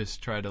 not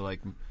just try to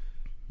like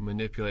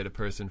manipulate a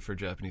person for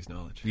Japanese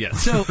knowledge.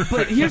 Yes. So,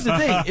 but here's the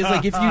thing: is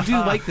like if you do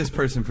like this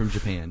person from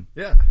Japan,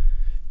 Yeah.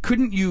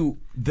 couldn't you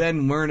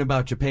then learn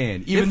about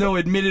Japan, even though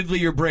admittedly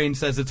your brain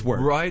says it's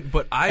work, Right,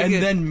 but and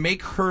then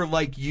make her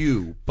like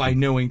you by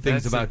knowing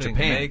things That's the about thing.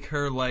 Japan? Make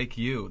her like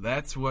you.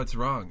 That's what's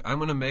wrong. I'm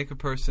going to make a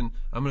person.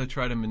 I'm going to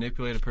try to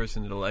manipulate a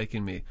person into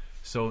liking me.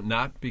 So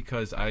not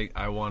because I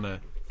want to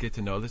get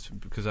to know this,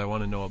 because I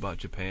want to know about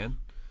Japan.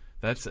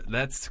 That's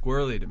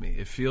squirrely to me.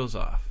 It feels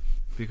off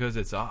because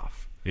it's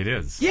off. It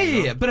is.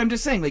 Yeah. But I'm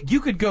just saying, like, you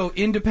could go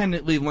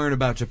independently learn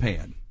about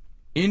Japan,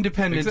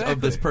 independent of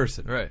this Exactly.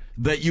 person, Right.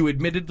 that you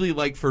admittedly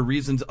like for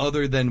reasons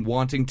other than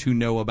wanting to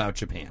know about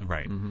Japan.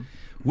 Right.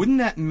 Wouldn't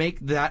that make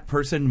that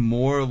person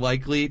more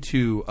likely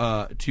to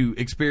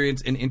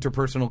experience an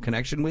interpersonal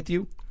connection with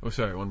you? Oh,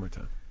 sorry. One more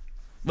time.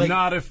 Like-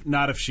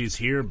 not if she's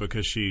here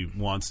because she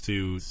wants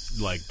to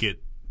like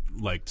get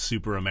like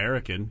super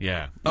American.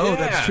 Yeah. Oh, Yeah.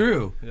 that's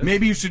true.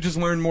 Maybe you should just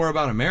learn more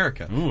about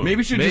America. Maybe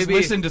you should just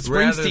listen to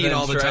rather Springsteen than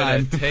all the try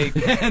time. to take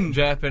And-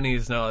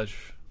 Japanese knowledge,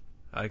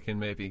 I can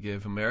maybe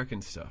give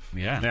American stuff.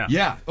 Yeah.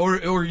 yeah, or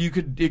it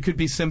could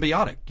be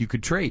symbiotic. You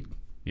could trade.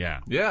 Yeah.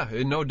 Yeah,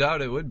 no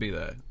doubt it would be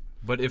that.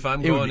 But if I'm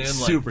It would going be in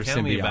super like,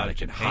 tell me about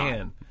symbiotic and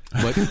Japan,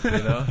 What? you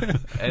know,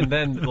 and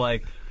then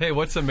like, hey,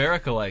 what's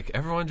America like?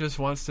 Everyone just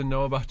wants to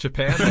know about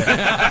Japan.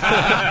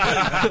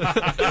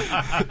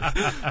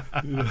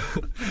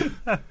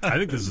 I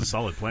think this is a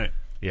solid plan.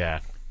 Yeah.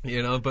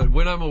 You know, but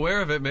when I'm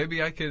aware of it,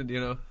 maybe I could, you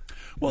know.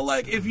 Well,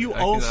 like if you I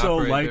can also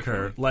operate like her,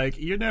 differently. like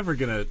you're never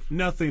gonna.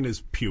 Nothing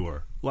is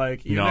pure.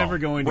 Like you're No. never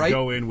going to Right?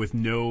 go in with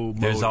no.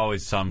 There's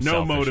always some no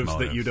selfish motives that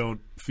motives. you don't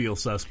feel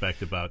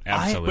suspect about.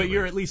 Absolutely. But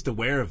you're at least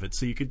aware of it,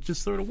 so you could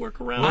just sort of work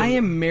around. I it.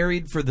 am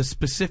married for the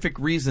specific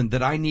reason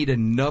that I need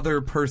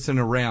another person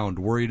around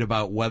worried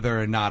about whether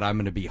or not I'm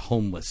going to be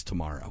homeless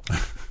tomorrow.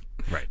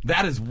 Right.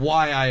 That is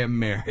why I am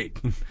married.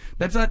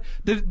 That's not.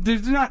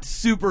 There's not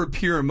super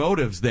pure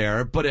motives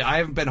there, but I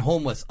haven't been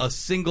homeless a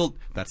single.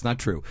 That's not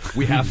true.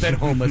 We have been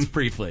homeless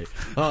briefly.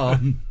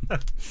 Not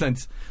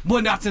since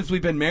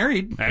we've been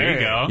married. There you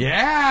go.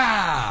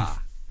 Yeah.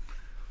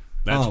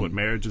 That's what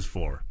marriage is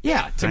for.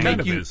 Yeah, to Kind make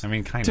of you. is. I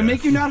mean, kind to of.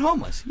 make you not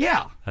homeless.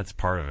 Yeah. That's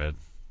part of it.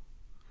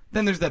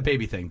 Then there's that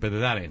baby thing, but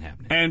that ain't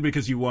happening. And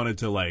because you wanted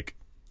to, like,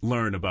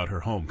 learn about her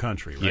home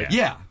country, right?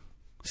 Yeah.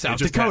 South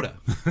just Dakota.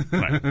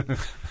 Right.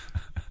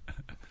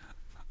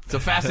 It's a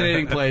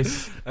fascinating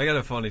place. I got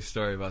a funny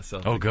story about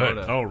South Oh, good.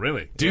 Dakota. Oh,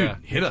 really? Dude, Yeah.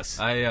 hit us.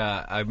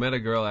 I met a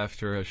girl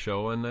after a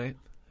show one night,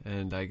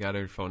 and I got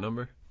her phone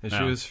number. And she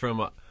Oh. was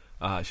from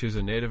she was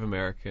a Native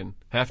American,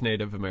 half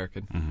Native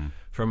American,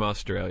 from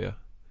Australia,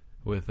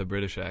 with a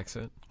British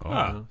accent. Oh. You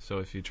know? So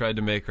if you tried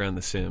to make her on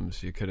The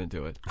Sims, you couldn't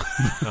do it.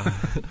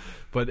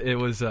 But it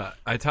was.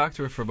 I talked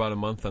to her for about a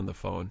month on the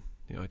phone.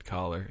 You know, I'd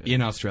call her.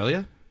 In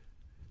Australia?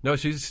 No,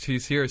 she's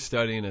here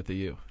studying at the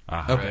U.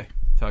 Uh-huh. Okay. Right?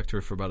 Talked to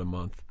her for about a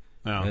month.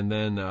 Oh. And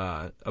then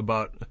I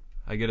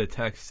get a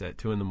text at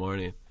 2 a.m.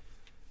 It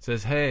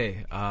says,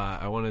 "Hey,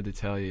 I wanted to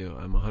tell you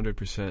I'm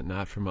 100%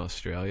 not from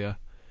Australia.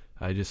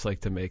 I just like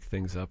to make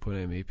things up when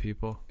I meet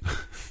people,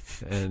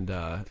 and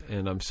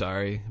I'm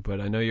sorry, but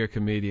I know you're a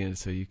comedian,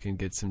 so you can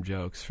get some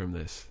jokes from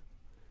this."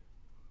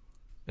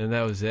 And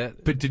that was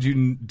it. But did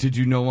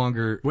you no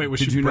longer Wait, was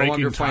did she you no breaking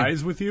longer ties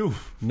find with you?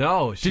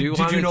 No, she did you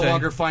wanted no to-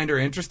 longer find her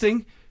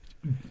interesting?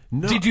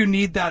 No. Did you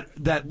need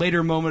that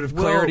later moment of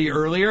clarity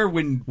earlier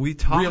when we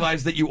talked-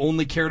 realized that you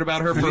only cared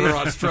about her for her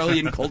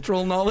Australian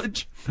cultural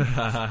knowledge?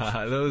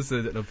 That was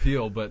an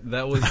appeal, but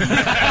that was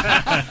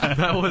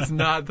that was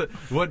not the,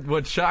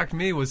 what shocked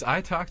me was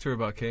I talked to her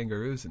about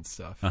kangaroos and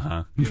stuff,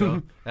 you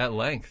know, at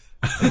length,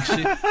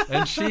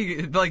 and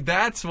she like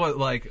that's what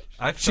like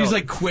I felt, She's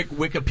like quick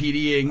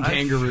Wikipediaing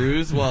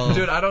kangaroos. Well,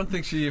 dude, I don't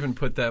think she even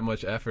put that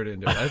much effort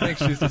into it. I think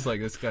she's just like,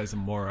 this guy's a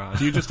moron.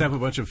 Do you just have a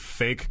bunch of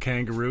fake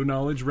kangaroo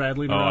knowledge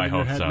rattling around I in your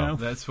hope head so. now?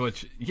 That's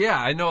what.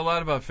 I know a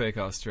lot about fake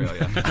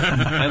Australia,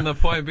 and the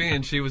point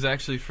being, she was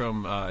actually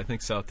from I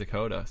think South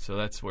Dakota, so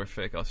that's where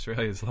fake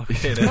Australia is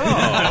located.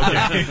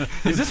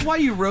 is this why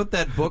you wrote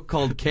that book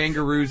called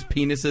 "Kangaroos'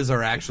 Penises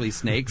Are Actually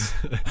Snakes"?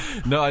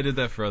 No, I did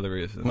that for other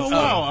reasons. Oh,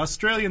 wow.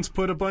 Australians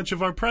put a bunch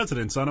of our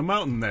presidents on a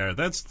mountain there.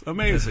 That's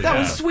amazing. That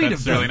was sweet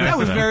that's of them. really nice that of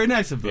was them. very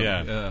nice of them.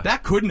 Yeah.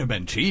 That couldn't have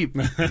been cheap.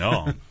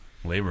 No.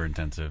 Labor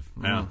intensive.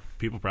 Yeah.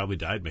 People probably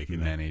died making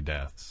that. Many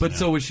deaths. But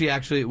so was she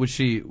actually? Was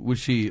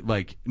she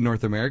like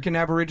North American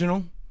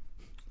Aboriginal?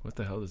 What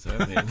the hell does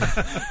that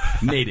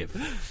mean?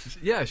 Native.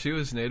 Yeah, she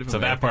was Native So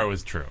American. that part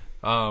was true.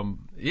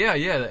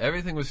 Yeah,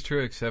 everything was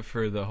true except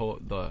for the whole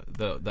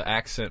the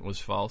accent was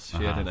false.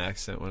 She had an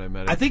accent when I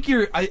met her. I think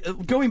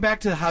going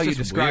back to how you just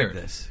described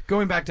weird. this.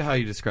 Going back to how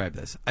you described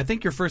this. I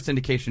think your first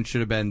indication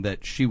should have been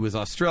that she was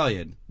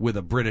Australian with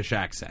a British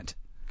accent.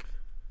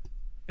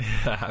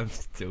 I'm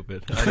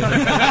stupid. Her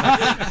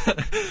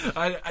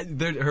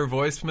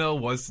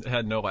voicemail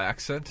had no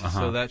accent,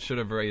 so that should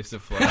have raised a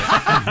flag.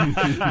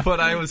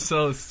 But I was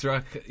so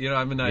struck. You know,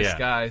 I'm a nice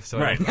guy, so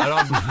Right.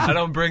 I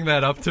don't bring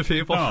that up to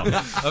people. No.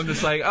 I'm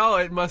just like, oh,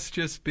 it must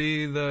just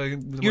be the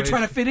You're way-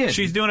 trying to fit in.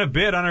 She's doing a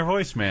bit on her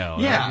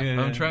voicemail. Yeah. Like,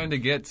 I'm trying to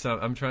get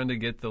I'm trying to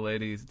get the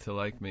lady to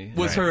like me.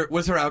 was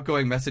her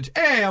outgoing message?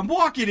 Hey, I'm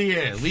walking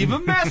here. Leave a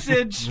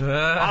message.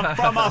 I'm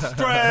from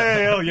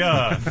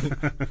Australia.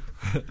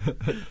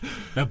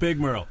 Now, Big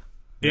Merle,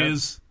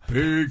 is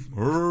Big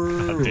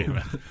Merle. Damn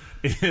it.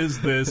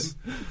 is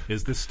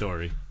this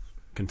story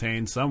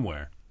contained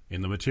somewhere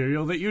in the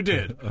material that you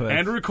did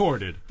and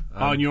recorded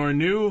on your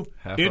new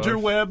half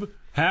interweb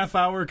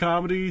half-hour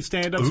comedy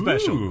stand-up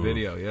special?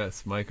 Video,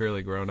 yes. Mike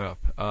Early grown up.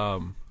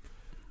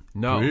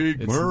 No,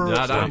 Big it's Merle.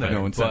 not Stop on it. there.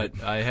 No one said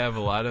But I have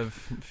a lot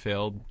of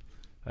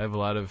I have a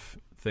lot of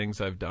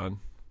things I've done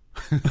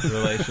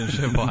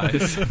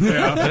relationship-wise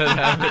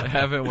that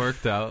haven't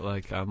worked out,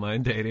 like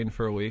online dating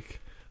for a week.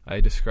 I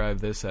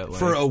described this at length.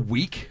 For a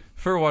week?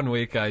 For 1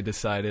 week, I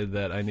decided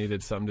that I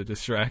needed something to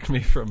distract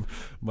me from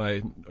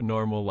my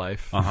normal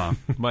life,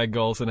 my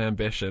goals and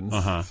ambitions.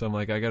 So I'm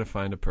like, I got to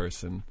find a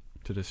person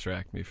to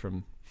distract me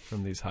from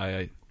these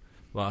high,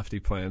 lofty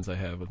plans I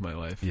have with my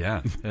life.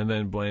 Yeah. And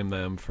then blame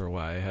them for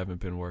why I haven't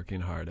been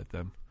working hard at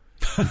them.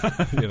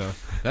 You know,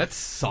 That's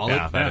solid.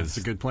 Yeah, That's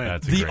a good plan.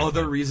 That's a The great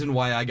other plan. reason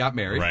why I got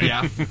married. Right.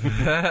 Yeah.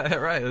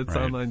 right? It's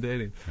Right. online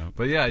dating. Yep.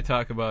 But yeah, I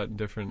talk about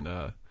different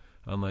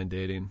online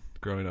dating,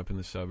 growing up in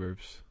the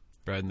suburbs,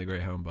 riding the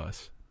Greyhound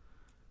bus.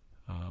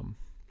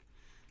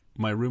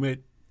 My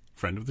roommate,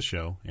 friend of the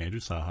show, Andrew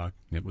Sahak,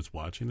 was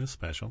watching this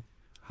special.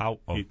 How?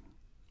 Oh,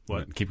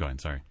 What? Keep going.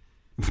 Sorry.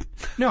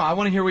 No, I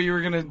want to hear what you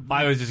were going to...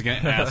 I was just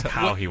going to ask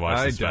how he watched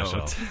I the special.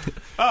 don't.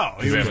 Oh,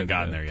 We haven't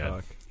gotten there yet.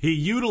 Talk. he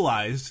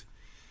utilized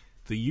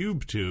the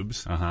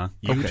YouTubes,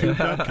 Okay.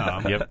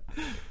 YouTube.com, Yep.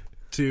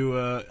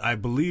 to, I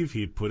believe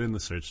he'd put in the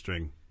search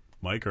string,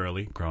 Mike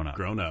Early, Grown up.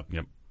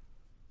 Yep.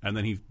 And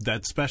then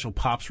that special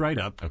pops right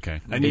up.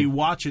 Okay. And you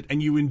watch it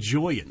and you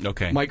enjoy it.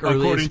 Okay. Mike Early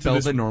According is to spelled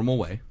this- the normal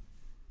way.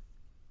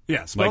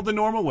 Yeah, spelled Like- the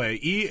normal way,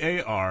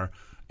 EAR.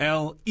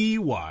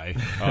 L-E-Y.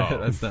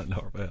 That's not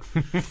normal.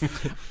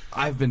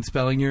 I've been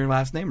spelling your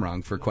last name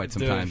wrong for quite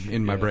some Dude, time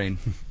in my yeah. brain.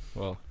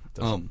 Well,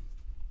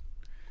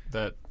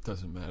 that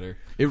doesn't matter.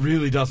 It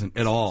really doesn't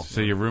at all.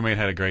 So your roommate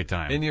had a great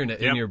time. In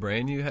your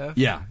brain, you have.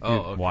 Yeah. Oh,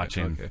 okay,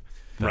 watching. Okay.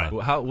 Right.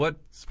 Well, what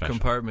Special.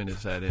 compartment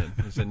is that in?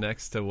 Is it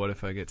next to what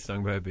if I get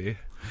stung by a bee?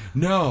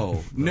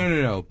 No,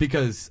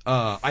 because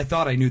I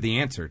thought I knew the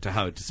answer to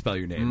how to spell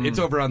your name. It's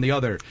over on the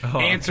other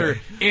answer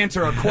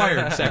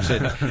acquired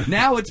section.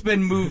 Now it's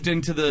been moved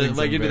into the into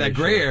very that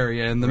gray short.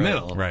 area in the Right.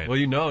 middle. Right. Well,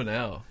 you know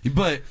now.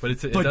 But But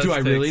it do does I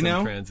take really some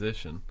know?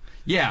 Transition.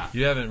 Yeah.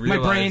 You haven't My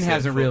realized brain it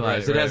hasn't full-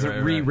 realized. right, It right, hasn't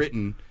right.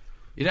 rewritten.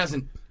 It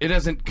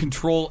hasn't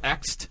control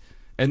X'd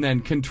and then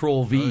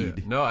control Oh, V'd.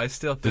 yeah. No, I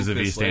still think Does the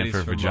V this stand lady's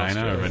for from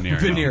vagina or Australia.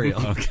 venereal?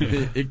 Venereal.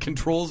 Okay. It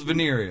controls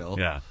venereal.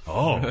 Yeah.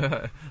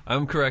 Oh.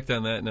 I'm correct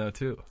on that now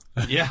too.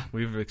 Yeah.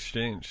 We've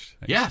exchanged.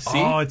 Yeah. See.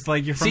 Oh, it's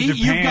like you're from See,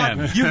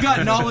 Japan. you've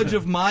got knowledge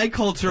of my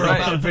culture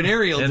Right. about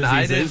venereal And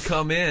diseases. I didn't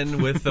come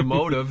in with the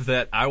motive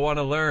that I want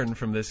to learn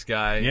from this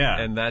guy. Yeah.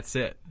 And that's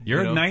it. You're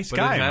you a know? nice But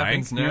it guy,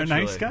 happens Mike. You're a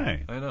nice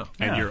naturally. guy. I know.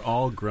 And Yeah. you're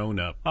all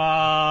grown up. Oh,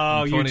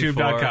 I'm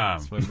 24.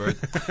 YouTube.com. It's my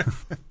birthday.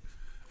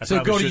 So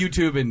probably go to should-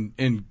 YouTube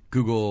and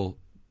Google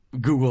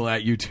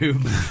at YouTube.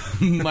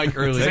 Mike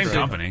Early. Same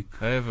company.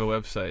 I have a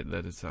website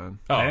that it's on.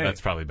 Oh, Hey. that's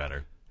probably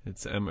better.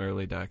 It's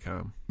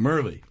mearly.com.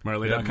 Merley.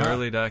 Marley.com.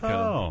 Mearly.com.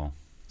 Oh.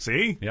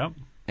 See? Yep.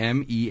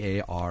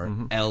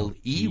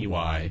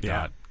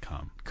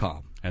 MEARLEY.com.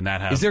 .com. And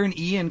that has... Is there an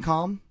E in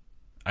com?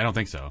 I don't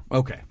think so.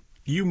 Okay.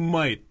 You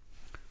might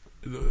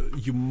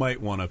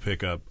want to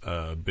pick up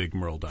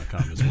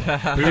bigmerle.com as well.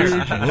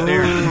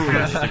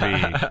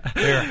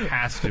 There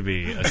has to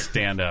be a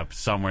stand-up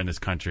somewhere in this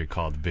country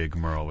called Big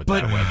Merle with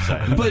that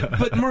website.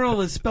 but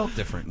Merle is spelled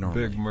different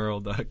normally.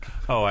 BigMerle.com.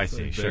 Oh, I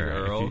see. Big Sure.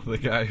 Earl, If the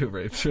guy who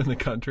rapes you in the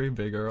country,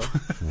 Big Earl.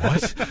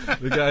 What?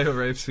 The guy who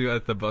rapes you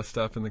at the bus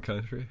stop in the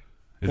country.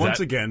 Is Once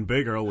that- again,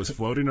 Big Earl was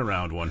floating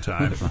around one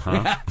time.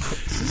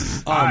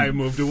 I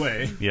moved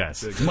away.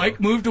 Yes. Mike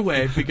moved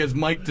away because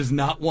Mike does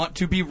not want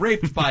to be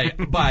raped by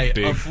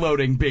a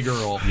floating Big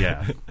Earl.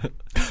 Yeah.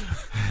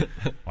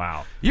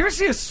 Wow. You ever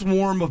see a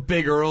swarm of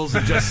Big Earls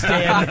and just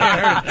stand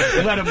there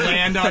and let them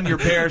land on your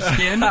bare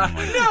skin? No!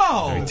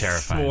 Very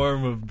terrifying.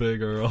 Swarm of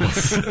Big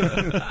Earls.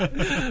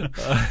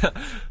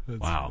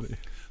 Wow.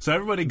 So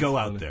everybody go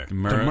out there. to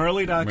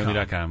Merly.com.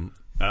 Merly.com.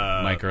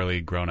 Mike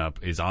Early, grown up,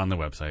 is on the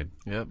website.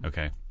 Yep.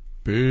 Okay.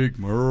 Big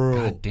Merle.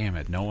 God damn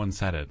it! No one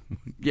said it.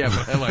 Yeah,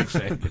 but I like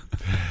saying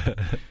it.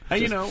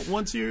 And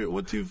once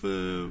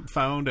you've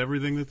found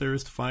everything that there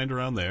is to find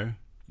around there,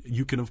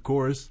 you can of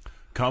course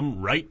come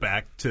right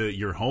back to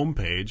your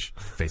homepage.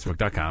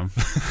 Facebook.com.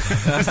 Is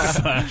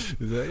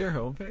that your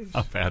homepage?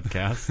 A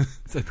Badcast.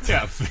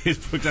 Yeah,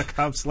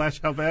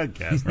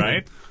 Facebook.com/howbadcast.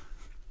 Right?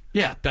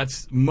 Yeah,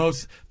 that's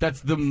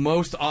the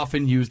most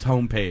often used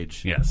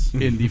homepage Yes.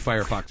 in the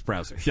Firefox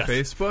browser. Yes.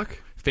 Facebook?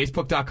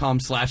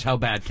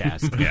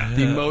 Facebook.com/howbadcast. Yeah.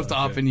 The most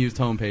often used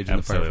homepage in the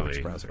Absolutely.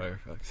 Firefox browser.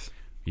 Firefox.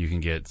 You can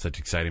get such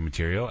exciting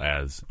material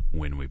as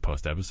when we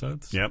post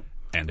episodes. Yep.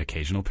 And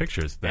occasional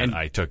pictures that And-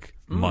 I took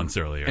months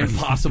earlier. And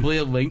possibly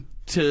a link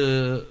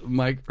to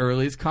Mike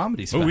Early's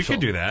comedy special. Oh, we could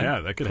do that. Yeah,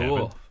 that could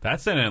Cool. happen.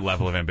 That's a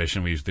level of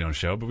ambition we usually don't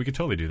show, but we could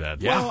totally do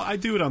that. Yeah. Well, I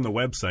do it on the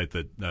website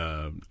that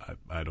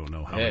I don't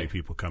know how Hey. many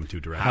people come to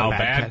directly.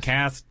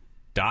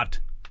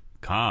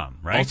 Howbadcast.com,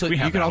 right? Also, we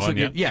have you can that also one,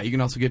 get yep. you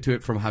can also get to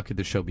it from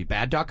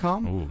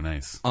howcouldtheshowbebad.com. Ooh,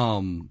 nice.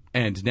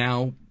 And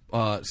now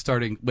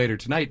starting later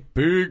tonight,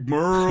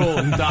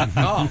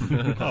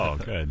 bigmerle.com. Oh,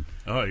 good.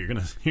 Oh, you're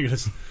gonna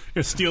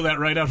steal that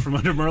right out from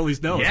under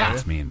Merle's nose. Yeah. are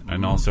That's you? mean.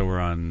 And also we're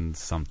on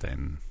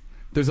something.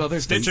 There's other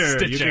Stitcher.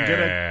 You Stitcher.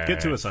 can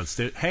get to us on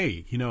Stitcher.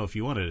 Hey, if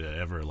you wanted to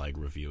ever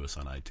review us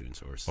on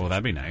iTunes or Stitcher, Oh,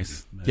 that'd be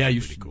nice. Yeah, you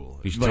pretty should. cool.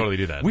 You should Like, totally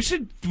do that. We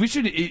should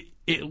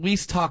at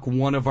least talk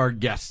one of our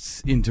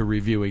guests into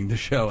reviewing the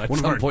show at One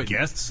of some our point.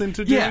 guests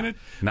into doing Yeah, it.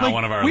 Not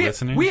one of our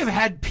listeners? We have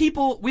had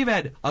people. We've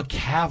had a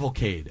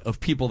cavalcade of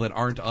people that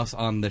aren't us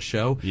on the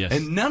show, Yes.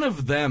 and none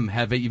of them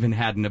have even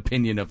had an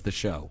opinion of the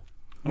show.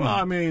 Well,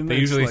 I mean, They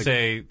it's usually like,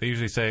 say,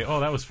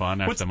 "Oh, that was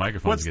fun." After the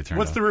microphones get turned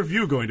what's off. the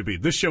review going to be?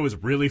 This show is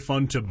really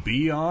fun to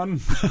be on.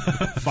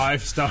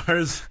 5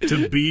 stars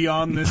to be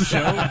on this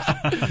show.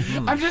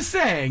 I'm just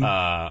saying,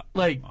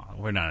 like,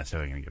 We're not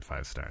necessarily going to get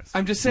 5 stars.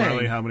 I'm just saying.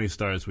 Marley, how many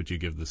stars would you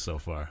give this so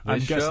far? I'm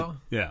This guessing. show?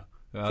 Yeah.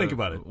 Think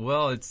about it.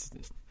 Well, it's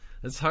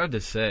hard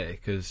to say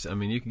because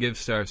you can give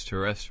stars to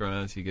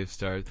restaurants. You give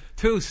stars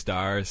 2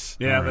 stars.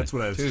 Yeah, All right. that's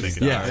what I was 2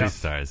 thinking. Yeah. 2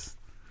 stars.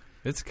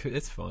 It's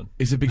fun.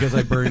 Is it because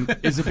I burned?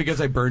 Is it because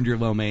I burned your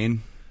lo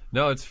mein?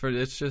 No, it's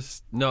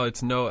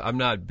no. I'm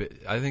not.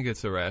 I think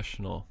it's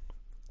irrational.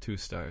 2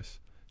 stars.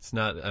 It's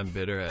not. I'm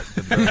bitter at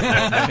the bird.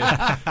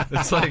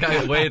 It's like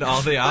I weighed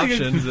all the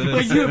options and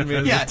Like it's you, given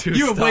me yeah, a 2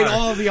 you have weighed star.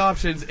 all of the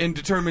options and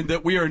determined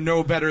that we are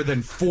no better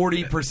than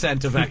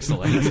 40% of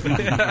excellence.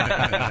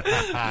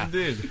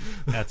 Indeed.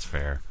 That's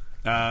fair.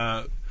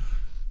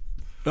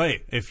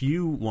 Hey, if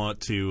you want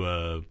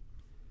to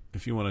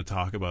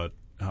talk about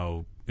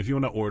if you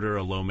want to order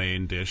a lo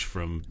mein dish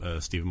from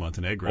Steven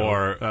Montenegro,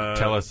 Or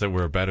tell us that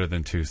we're better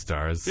than 2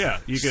 stars. yeah,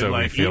 you can so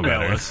we feel email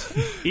better.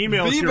 us.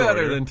 Email us Be your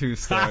better order. than 2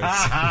 stars.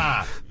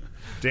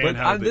 Dan, But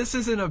how this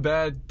isn't a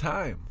bad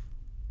time.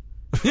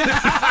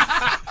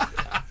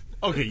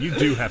 okay, you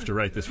do have to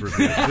write this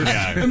review.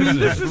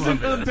 This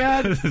isn't a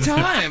bad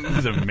time. This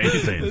is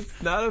amazing.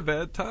 It's not a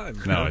bad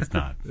time. No, it's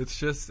not. It's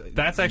just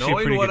That's actually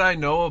knowing pretty what good. I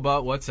know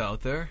about what's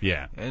out there.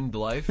 Yeah. And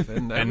life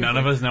and And none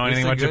of us know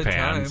anything about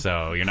Japan,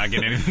 so you're not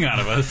getting anything out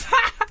of us.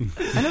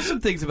 I know some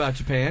things about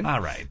Japan. All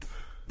right.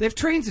 They have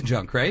trains and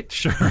junk, right?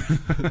 Sure.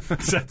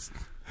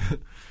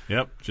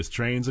 Yep, just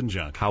trains and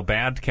junk.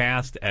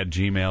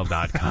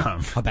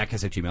 Howbadcast@gmail.com.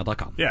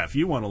 Howbadcast@gmail.com. Yeah, if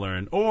you want to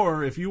learn,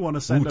 or if you want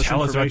to send us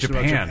tell us about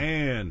information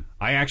Japan.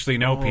 I actually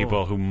know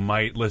people who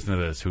might listen to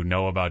this who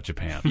know about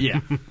Japan. Yeah.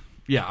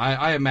 Yeah,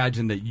 I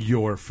imagine that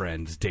your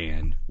friends,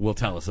 Dan, will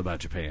tell us about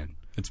Japan.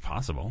 It's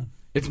possible.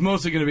 It's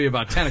mostly going to be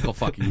about tentacle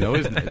fucking, though,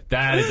 isn't it?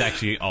 That is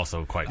actually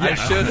also quite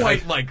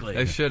Quite likely.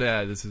 I should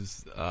add, this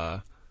is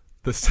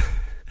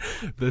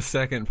the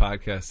second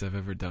podcast I've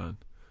ever done,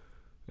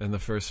 and the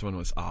first one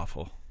was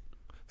awful.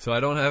 So I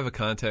don't have a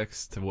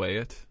context to weigh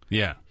it.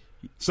 Yeah.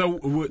 So,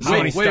 How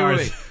many stars?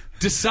 Wait.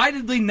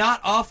 Decidedly not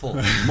awful,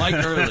 Mike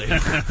Early.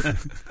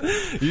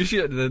 You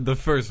should. The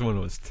first one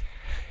was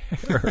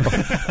terrible.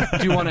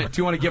 Do you want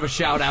to give a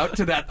shout out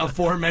to that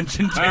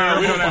aforementioned we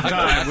terrible don't have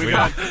time. We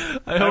got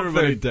I hope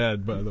everybody. they're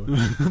dead, by the way.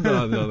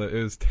 No,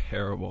 it was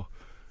terrible.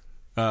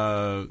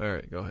 All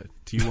right, go ahead.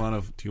 Do you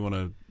want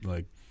to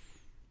like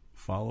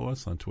follow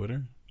us on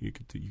Twitter? You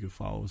could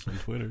follow us on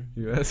Twitter.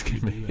 You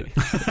asking me?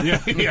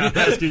 yeah, I'm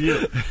asking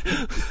you.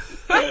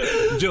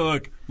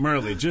 Look,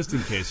 Merle, just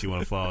in case you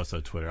want to follow us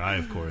on Twitter, I,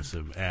 of course,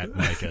 am at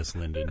Mike S.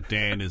 Linden.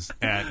 Dan is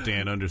at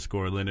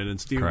Dan_Linden.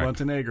 And Steve Correct.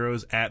 Montenegro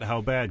is at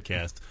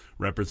HowBadcast,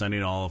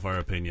 representing all of our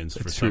opinions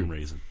for some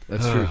reason.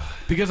 That's true.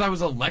 Because I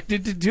was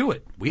elected to do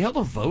it. We held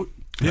a vote.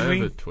 I have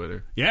a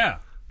Twitter. Yeah.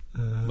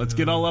 Let's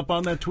get all up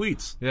on that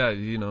tweets. Yeah,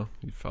 you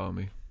follow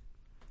me.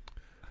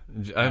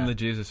 I'm the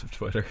Jesus of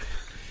Twitter.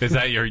 Is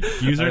that your I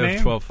username?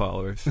 have 12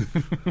 followers.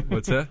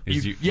 What's that?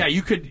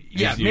 You could.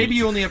 Yeah, maybe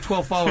you only have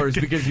 12 followers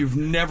because you've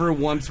never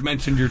once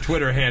mentioned your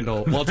Twitter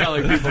handle while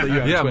telling people that you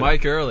have Yeah, Twitter.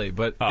 Mike Early,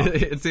 but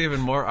it's even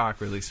more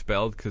awkwardly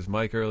spelled because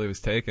Mike Early was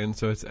taken,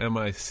 so it's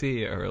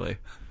M-I-C Early.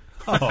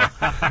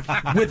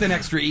 With an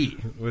extra E.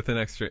 With an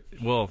extra.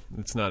 Well,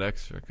 it's not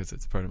extra because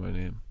it's part of my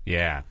name.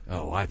 Yeah.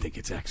 Oh, I think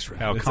it's extra.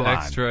 Oh, It's come on.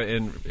 extra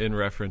in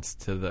reference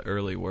to the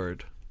early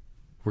word.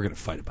 We're going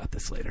to fight about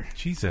this later.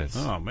 Jesus.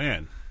 Oh,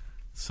 man.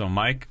 So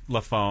Mike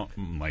like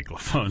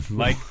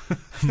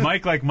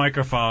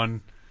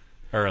microphone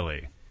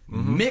Early.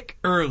 Mick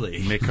Early.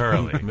 Mick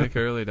Early.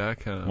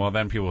 MickEarly.com. Well,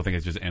 then people will think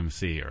it's just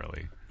MC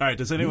Early. All right,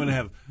 does anyone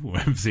have...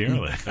 MC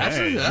Early.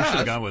 Hey, you should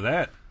have gone with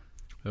that.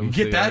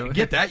 Get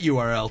that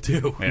URL,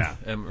 too. Yeah.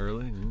 M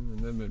Early.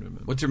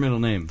 What's your middle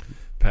name?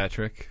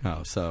 Patrick.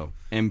 Oh, so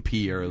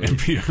MP Early.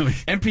 MP Early.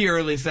 MP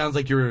Early sounds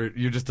like you're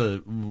just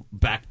a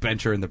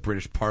backbencher in the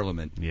British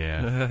Parliament.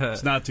 Yeah.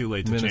 It's not too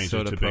late to change it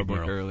Minnesota to Big Public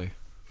Merle. Early.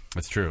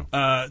 That's true.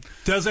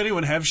 Does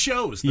anyone have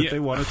shows that they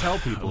want to tell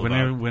people When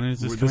about? when is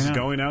this This coming is out?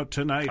 going out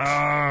tonight.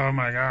 Oh,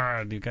 my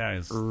God, you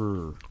guys.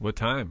 What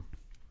time?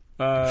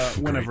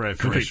 Whenever I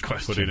finish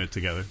question. putting it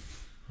together.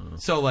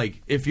 So, like,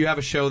 if you have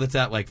a show that's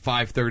at, like,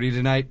 5:30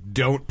 tonight,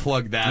 don't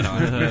plug that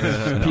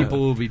on. People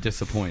will be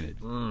disappointed.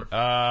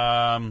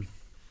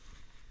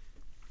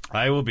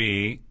 I will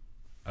be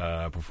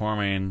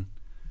performing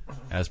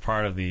as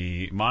part of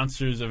the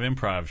Monsters of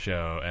Improv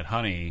show at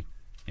Honey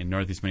in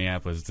Northeast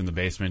Minneapolis. It's in the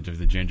basement of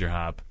the Ginger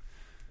Hop.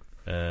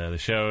 The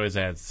show is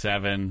at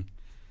 7.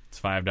 It's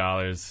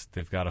 $5.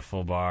 They've got a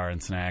full bar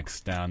and snacks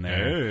down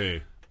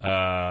there.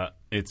 Hey.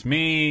 It's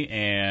me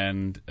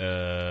and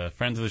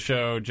friends of the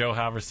show, Joe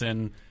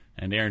Halverson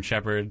and Aaron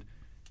Shepard,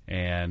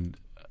 and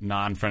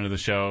non-friend of the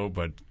show,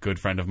 but good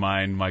friend of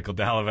mine, Michael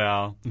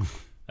Dalaval.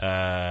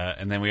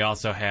 And then we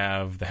also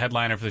have the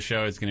headliner for the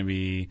show is going to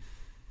be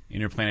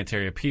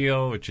Interplanetary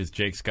Appeal, which is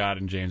Jake Scott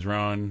and James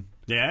Rowan.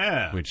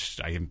 Yeah. Which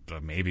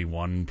maybe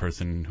one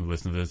person who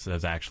listens to this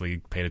has actually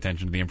paid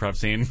attention to the improv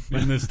scene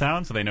in this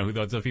town, so they know who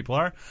those people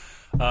are.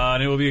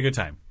 And it will be a good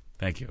time.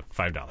 Thank you.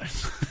 $5.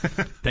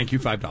 Thank you,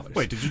 $5.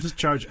 Wait, did you just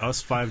charge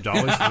us $5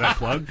 for that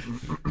plug?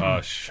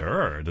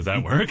 Sure. Does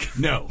that work?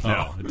 No.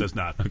 No, it does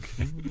not.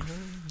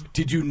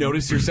 Did you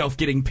notice yourself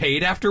getting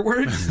paid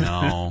afterwards?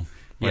 No.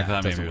 Yeah, I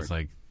thought it maybe doesn't it was work.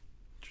 like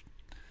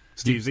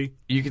Stevesy?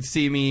 You could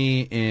see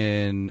me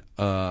in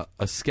a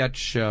sketch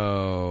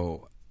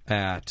show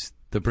at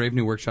the Brave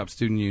New Workshop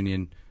Student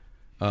Union,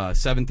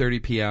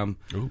 7:30 p.m.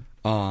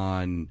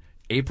 on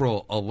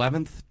April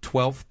 11th,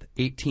 12th,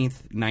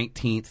 18th,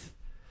 19th,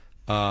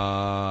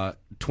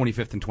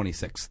 25th, and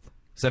 26th.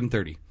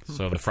 7:30.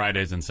 so the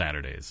Fridays and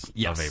Saturdays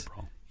Yes. of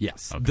April.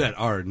 Yes, that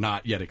are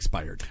not yet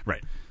expired.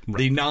 Right.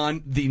 The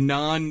non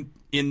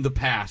in the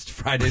past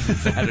Fridays and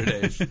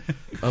Saturdays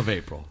of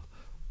April.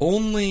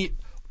 Only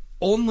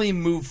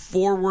move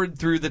forward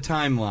through the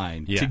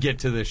timeline Yeah. to get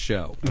to this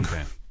show.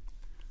 Okay.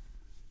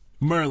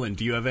 Merlin,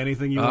 do you have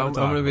anything you want I'm to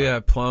talk going to be about?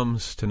 at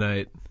Plums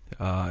tonight.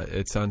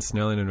 It's on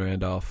Snelling and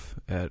Randolph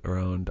at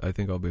around, I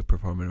think I'll be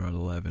performing around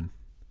 11.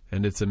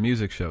 And it's a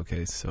music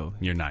showcase, so...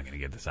 You're not going to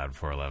get this out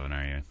before 11,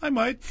 are you? I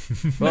might.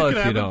 Well, Make it if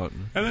you happen. don't.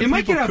 And then It might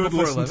people get out could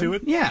before listen 11. to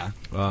it. Yeah.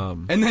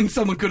 And then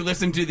someone could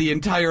listen to the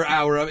entire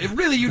hour of it.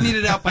 Really, you need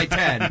it out by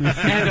 10.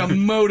 And a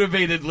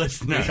motivated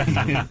listener. Like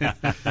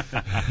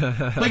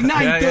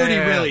 9:30,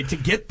 yeah. really, to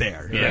get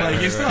there. Yeah.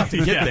 Like, you still have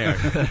to get there.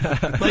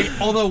 Like,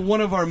 although one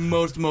of our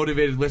most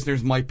motivated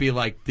listeners might be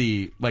like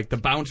the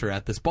bouncer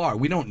at this bar.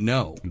 We don't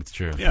know. It's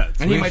true. Yeah. it's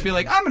And he weird. might be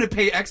like, I'm going to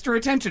pay extra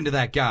attention to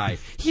that guy.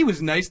 He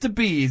was nice to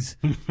bees.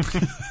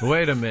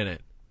 Wait a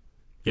minute.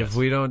 Yes. If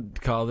we don't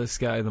call this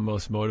guy the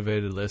most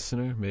motivated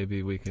listener,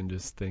 maybe we can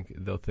just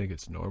they'll think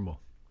it's normal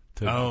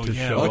to Oh,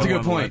 yeah. show Oh, that's a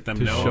up, good point. Let them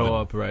to know show that-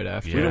 up right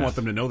after. We don't Yeah. want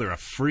them to know they're a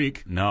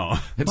freak. No.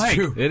 It's Mike.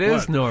 true. It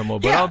is What? normal,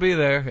 but Yeah. I'll be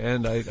there,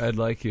 and I'd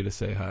like you to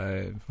say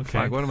hi.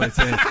 Fuck, what am I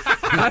saying?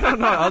 I don't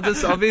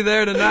know. I'll be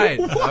there tonight.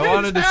 I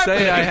wanted to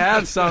say I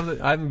have something.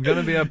 I'm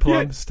gonna be at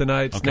Plumps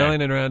tonight,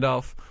 Snelling and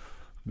Randolph.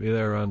 Be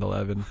there around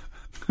 11,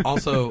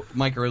 Also,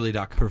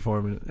 MikeEarly.com.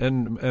 performing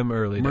and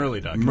Early.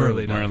 Merly.com.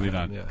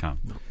 Merly.com. Yeah. Merly.com.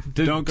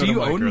 Don't go Do to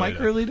you own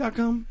MikeEarly.com.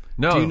 MikeEarly.com?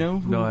 No, Do you know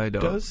who no, I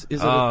don't. does?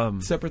 Is it a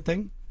separate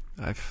thing?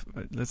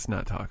 Let's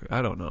not talk.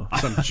 I don't know.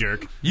 Some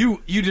jerk. You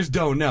just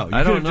don't know. You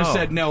I could don't have just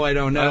know. said no, I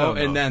don't know, I don't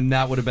know. and then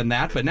that would have been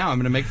that. But now I'm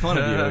going to make fun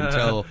of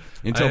you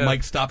until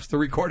Mike stops the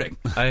recording.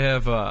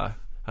 I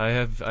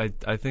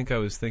think I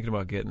was thinking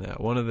about getting that.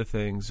 One of the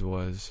things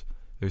was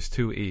there's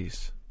two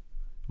E's.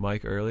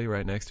 Mike Early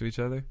right next to each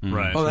other.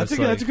 Right. Oh, that's a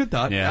good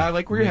thought. Yeah. I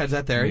like where your head's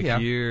at there. Yeah.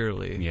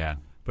 Yearly. Yeah.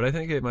 But I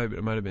think it might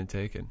have been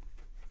taken.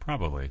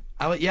 Probably.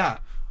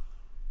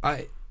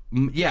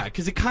 Yeah,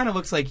 because it kind of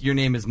looks like your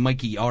name is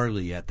Mikey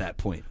Arley at that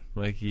point.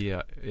 Mikey,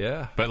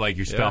 yeah. But like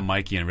you spell Yeah.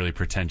 Mikey in a really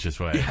pretentious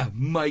way. Yeah,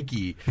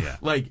 Mikey. Yeah.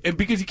 And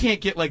because you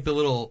can't get like the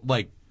little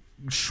like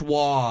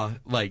schwa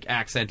like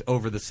accent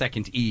over the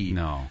second E.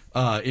 No.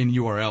 In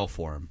URL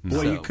form.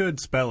 Well, So- you could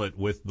spell it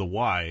with the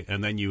Y,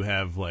 and then you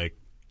have like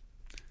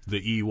the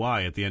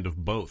EY at the end of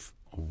both.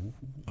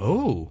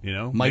 Oh, You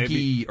know,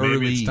 Mikey maybe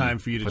Early. it's time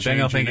for you to But change then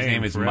they'll think your his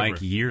name is forever.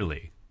 Mike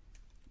Yearly.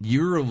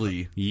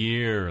 Yearly.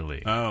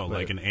 Yearly. Oh,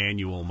 like an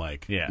annual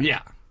Mike. Yeah.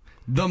 Yeah.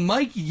 The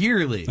Mike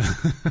Yearly.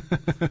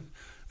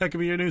 That could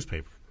be your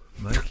newspaper.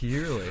 Mike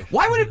Yearly.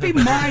 Why would it be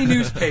my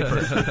newspaper?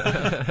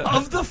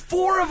 Of the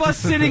four of us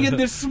sitting in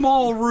this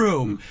small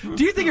room,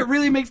 do you think it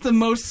really makes the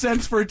most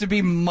sense for it to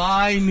be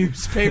my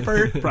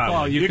newspaper? Probably.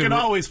 Well, you you can can re-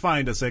 always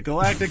find us at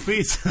Galactic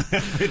Pizza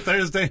every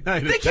Thursday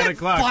night They at 10 can't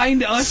o'clock.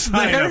 find us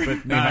Sign there. up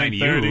at They find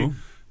 9:30. you.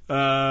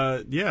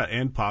 Yeah,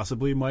 and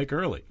possibly Mike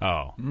Early.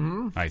 Oh.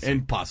 I see.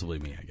 And possibly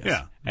me, I guess.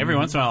 Yeah. Every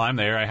once in a while I'm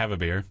there. I have a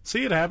beer.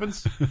 See, it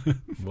happens.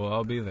 Well,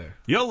 I'll be there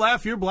You'll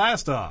laugh your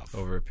blast off.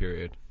 over a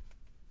period.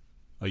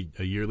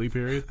 A yearly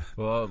period?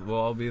 Well,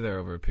 I'll be there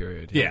over a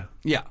period. Yeah.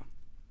 Yeah.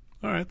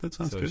 All right, that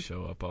sounds So good.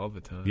 show up all the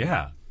time.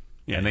 Yeah.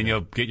 And then you'll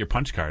get your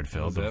punch card How's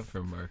filled. that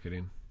for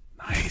marketing?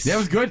 Nice. That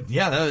was good.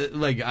 Yeah,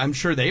 I'm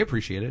sure they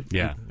appreciate it.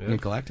 Yeah. In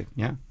Galactic,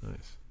 yeah.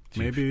 Nice.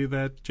 Maybe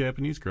that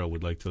Japanese girl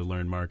would like to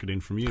learn marketing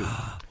from you.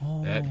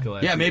 At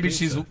Galactic Yeah, maybe Pizza.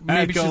 she's At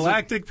maybe she's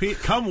Galactic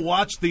Pizza, come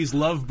watch these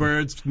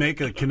lovebirds make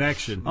a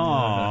connection.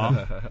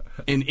 Aw.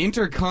 an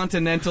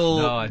intercontinental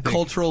No, I think-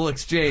 cultural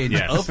exchange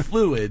Yes. of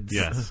fluids.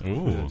 Yes. Oh,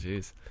 Ooh.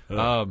 jeez.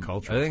 cultural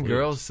I think fluids.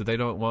 girls, they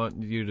don't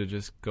want you to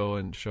just go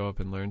and show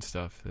up and learn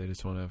stuff. They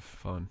just want to have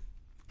fun.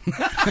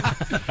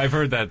 I've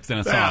heard that in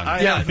a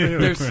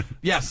song.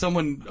 Yeah,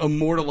 someone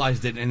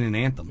immortalized it in an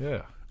anthem.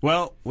 Yeah.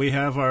 Well, we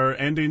have our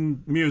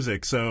ending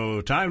music,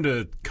 so time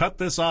to cut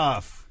this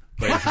off.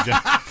 Ladies and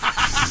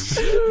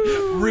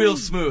gentlemen. Real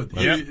smooth.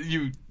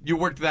 Yep. You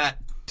worked that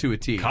to a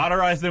T.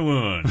 Cauterize the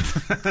wound.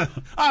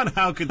 On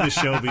How Could This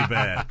Show Be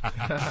Bad?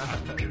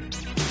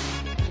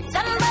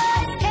 Somebody